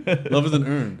love. Love isn't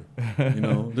earned.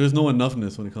 There's no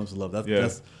enoughness when it comes to love.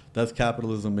 That's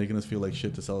capitalism making us feel like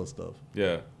shit to sell us stuff.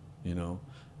 Yeah.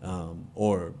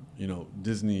 Or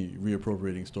Disney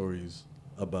reappropriating stories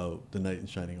about the knight in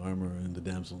shining armor and the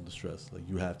damsel in distress. Like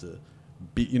you have to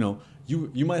be,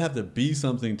 you might have to be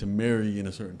something to marry in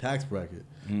a certain tax bracket.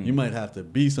 You might have to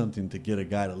be something to get a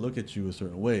guy to look at you a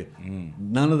certain way.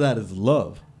 None of that is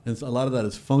love, and so a lot of that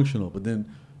is functional. But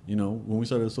then, when we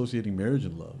started associating marriage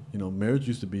and love, marriage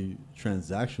used to be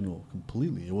transactional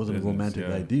completely. It wasn't a romantic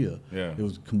idea. Yeah. It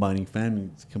was combining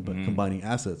families, combining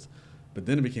assets. But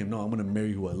then it became, no, I'm going to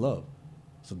marry who I love.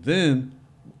 So then,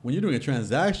 when you're doing a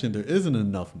transaction, there isn't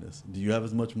enoughness. Do you have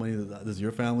as much money? Does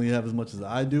your family have as much as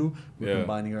I do? We're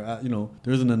combining our,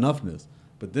 there isn't enoughness.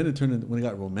 But then it turned into, when it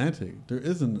got romantic, there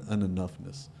isn't an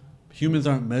enoughness. Humans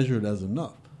aren't measured as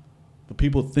enough. But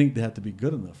people think they have to be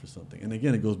good enough for something. And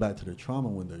again, it goes back to their trauma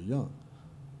when they're young.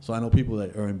 So I know people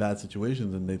that are in bad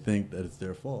situations and they think that it's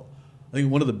their fault. I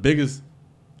think one of the biggest,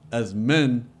 as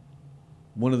men,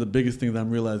 one of the biggest things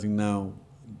I'm realizing now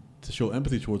to show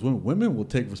empathy towards women will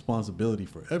take responsibility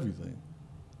for everything.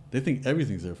 They think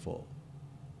everything's their fault.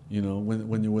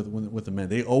 When you're with a man,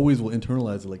 they always will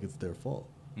internalize it like it's their fault.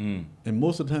 And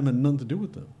most of the time, it had nothing to do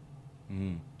with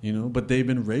them. But they've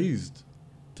been raised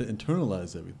to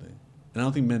internalize everything. And I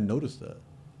don't think men notice that.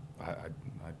 I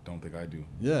don't think I do.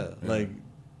 Yeah, like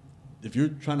if you're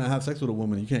trying to have sex with a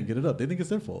woman and you can't get it up, they think it's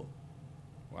their fault.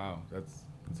 Wow, that's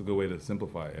a good way to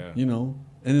simplify it, yeah.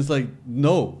 And it's like,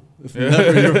 no, it's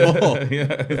never your fault.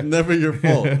 It's never your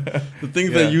fault. The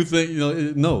things that you think,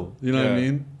 no, what I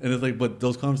mean? And it's like, but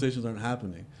those conversations aren't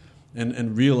happening.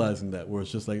 And realizing that, where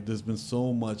it's just like, there's been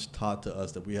so much taught to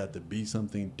us that we have to be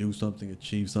something, do something,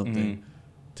 achieve something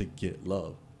to get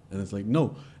love. And it's like,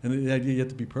 no. And the idea you have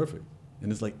to be perfect. And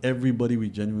it's like, everybody we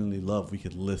genuinely love, we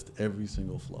could list every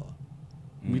single flaw.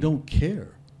 We don't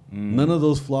care. None of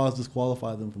those flaws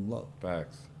disqualify them from love.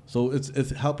 Facts. So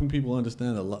it's helping people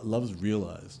understand that love is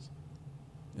realized.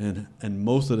 And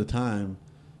most of the time,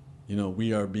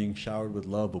 we are being showered with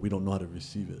love, but we don't know how to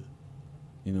receive it.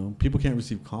 People can't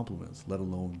receive compliments, let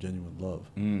alone genuine love.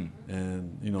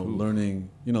 And, learning,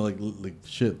 like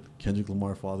shit, Kendrick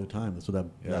Lamar, Father Time. That's what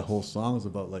that whole song is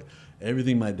about. Like,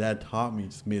 everything my dad taught me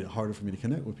just made it harder for me to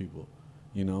connect with people,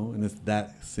 and it's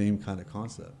that same kind of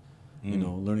concept.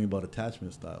 Learning about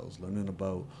attachment styles, learning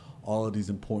about all of these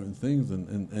important things.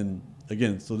 And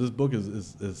again, so this book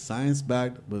is science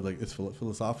backed, but like it's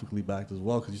philosophically backed as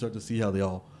well, because you start to see how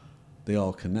they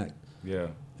all connect. Yeah.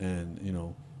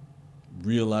 And,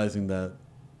 realizing that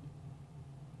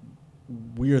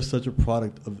we are such a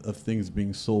product of things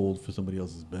being sold for somebody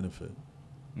else's benefit.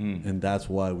 And that's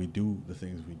why we do the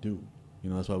things we do.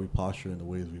 That's why we posture in the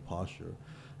ways we posture.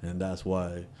 And that's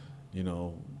why,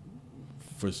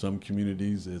 for some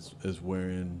communities it's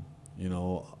wearing,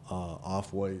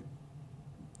 off-white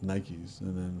Nikes.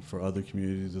 And then for other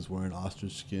communities it's wearing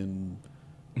ostrich skin,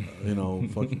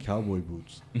 fucking cowboy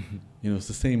boots. It's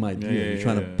the same idea. You're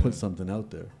trying to put something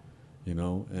out there.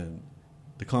 And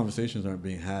the conversations aren't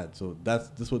being had. So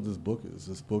that's what this book is.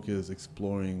 This book is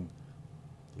exploring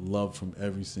love from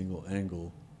every single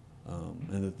angle.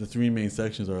 And the three main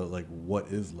sections are like, what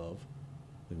is love?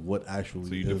 Like, what actually is love?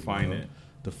 So you define it.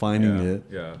 Defining it.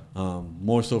 Yeah.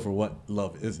 More so for what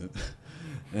love isn't.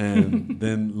 And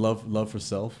then love for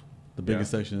self. The biggest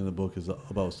section in the book is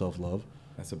about self-love.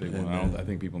 That's a big one. I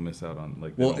think people miss out on,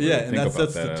 like, and that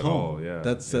sets the tone.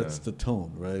 That sets the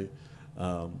tone, right?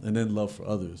 And then love for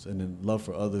others, and then love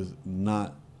for others,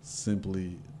 not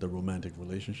simply the romantic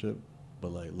relationship,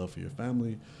 but like love for your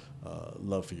family,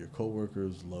 love for your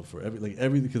coworkers, love for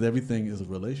everything, because everything is a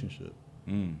relationship.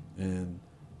 And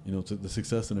the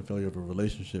success and the failure of a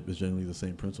relationship is generally the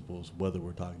same principles, whether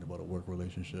we're talking about a work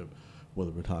relationship,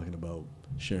 whether we're talking about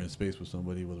sharing space with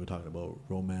somebody, whether we're talking about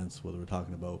romance, whether we're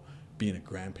talking about being a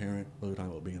grandparent, whether we're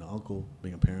talking about being an uncle,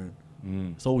 being a parent.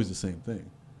 It's always the same thing.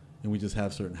 And we just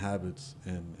have certain habits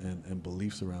and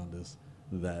beliefs around this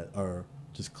that are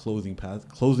just closing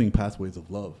pathways of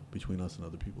love between us and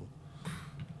other people.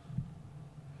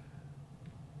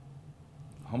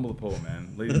 Humble the Poet,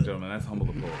 man. Ladies and gentlemen, that's Humble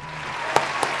the Poet.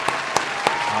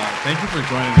 Thank you for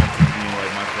joining us and being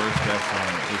like my first guest on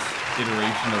this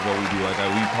iteration of what we do. Like,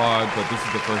 we pod, but this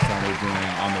is the first time we're doing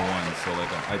On the One. So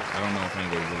like, I don't know if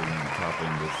anybody's really going to be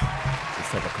topping this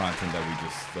type of content that we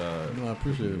just. No, I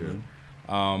appreciate it, man.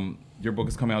 Your book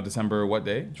is coming out December what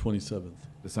day? 27th.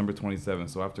 December 27th.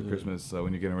 So after Christmas,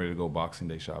 when you're getting ready to go Boxing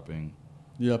Day shopping.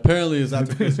 Yeah, apparently it's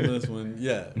after Christmas when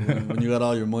you got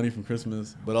all your money from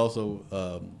Christmas, but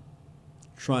also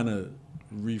trying to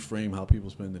reframe how people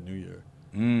spend the New Year.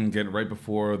 Getting right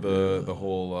before the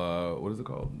whole what is it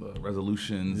called? The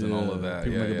resolutions and all of that.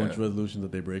 People make a bunch of resolutions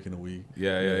that they break in a week.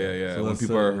 Yeah. So when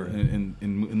people are in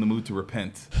the mood to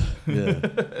repent. Yeah.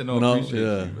 And appreciate you,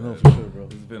 man. No, for sure, bro.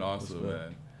 This has been awesome,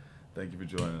 man. Thank you for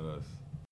joining us.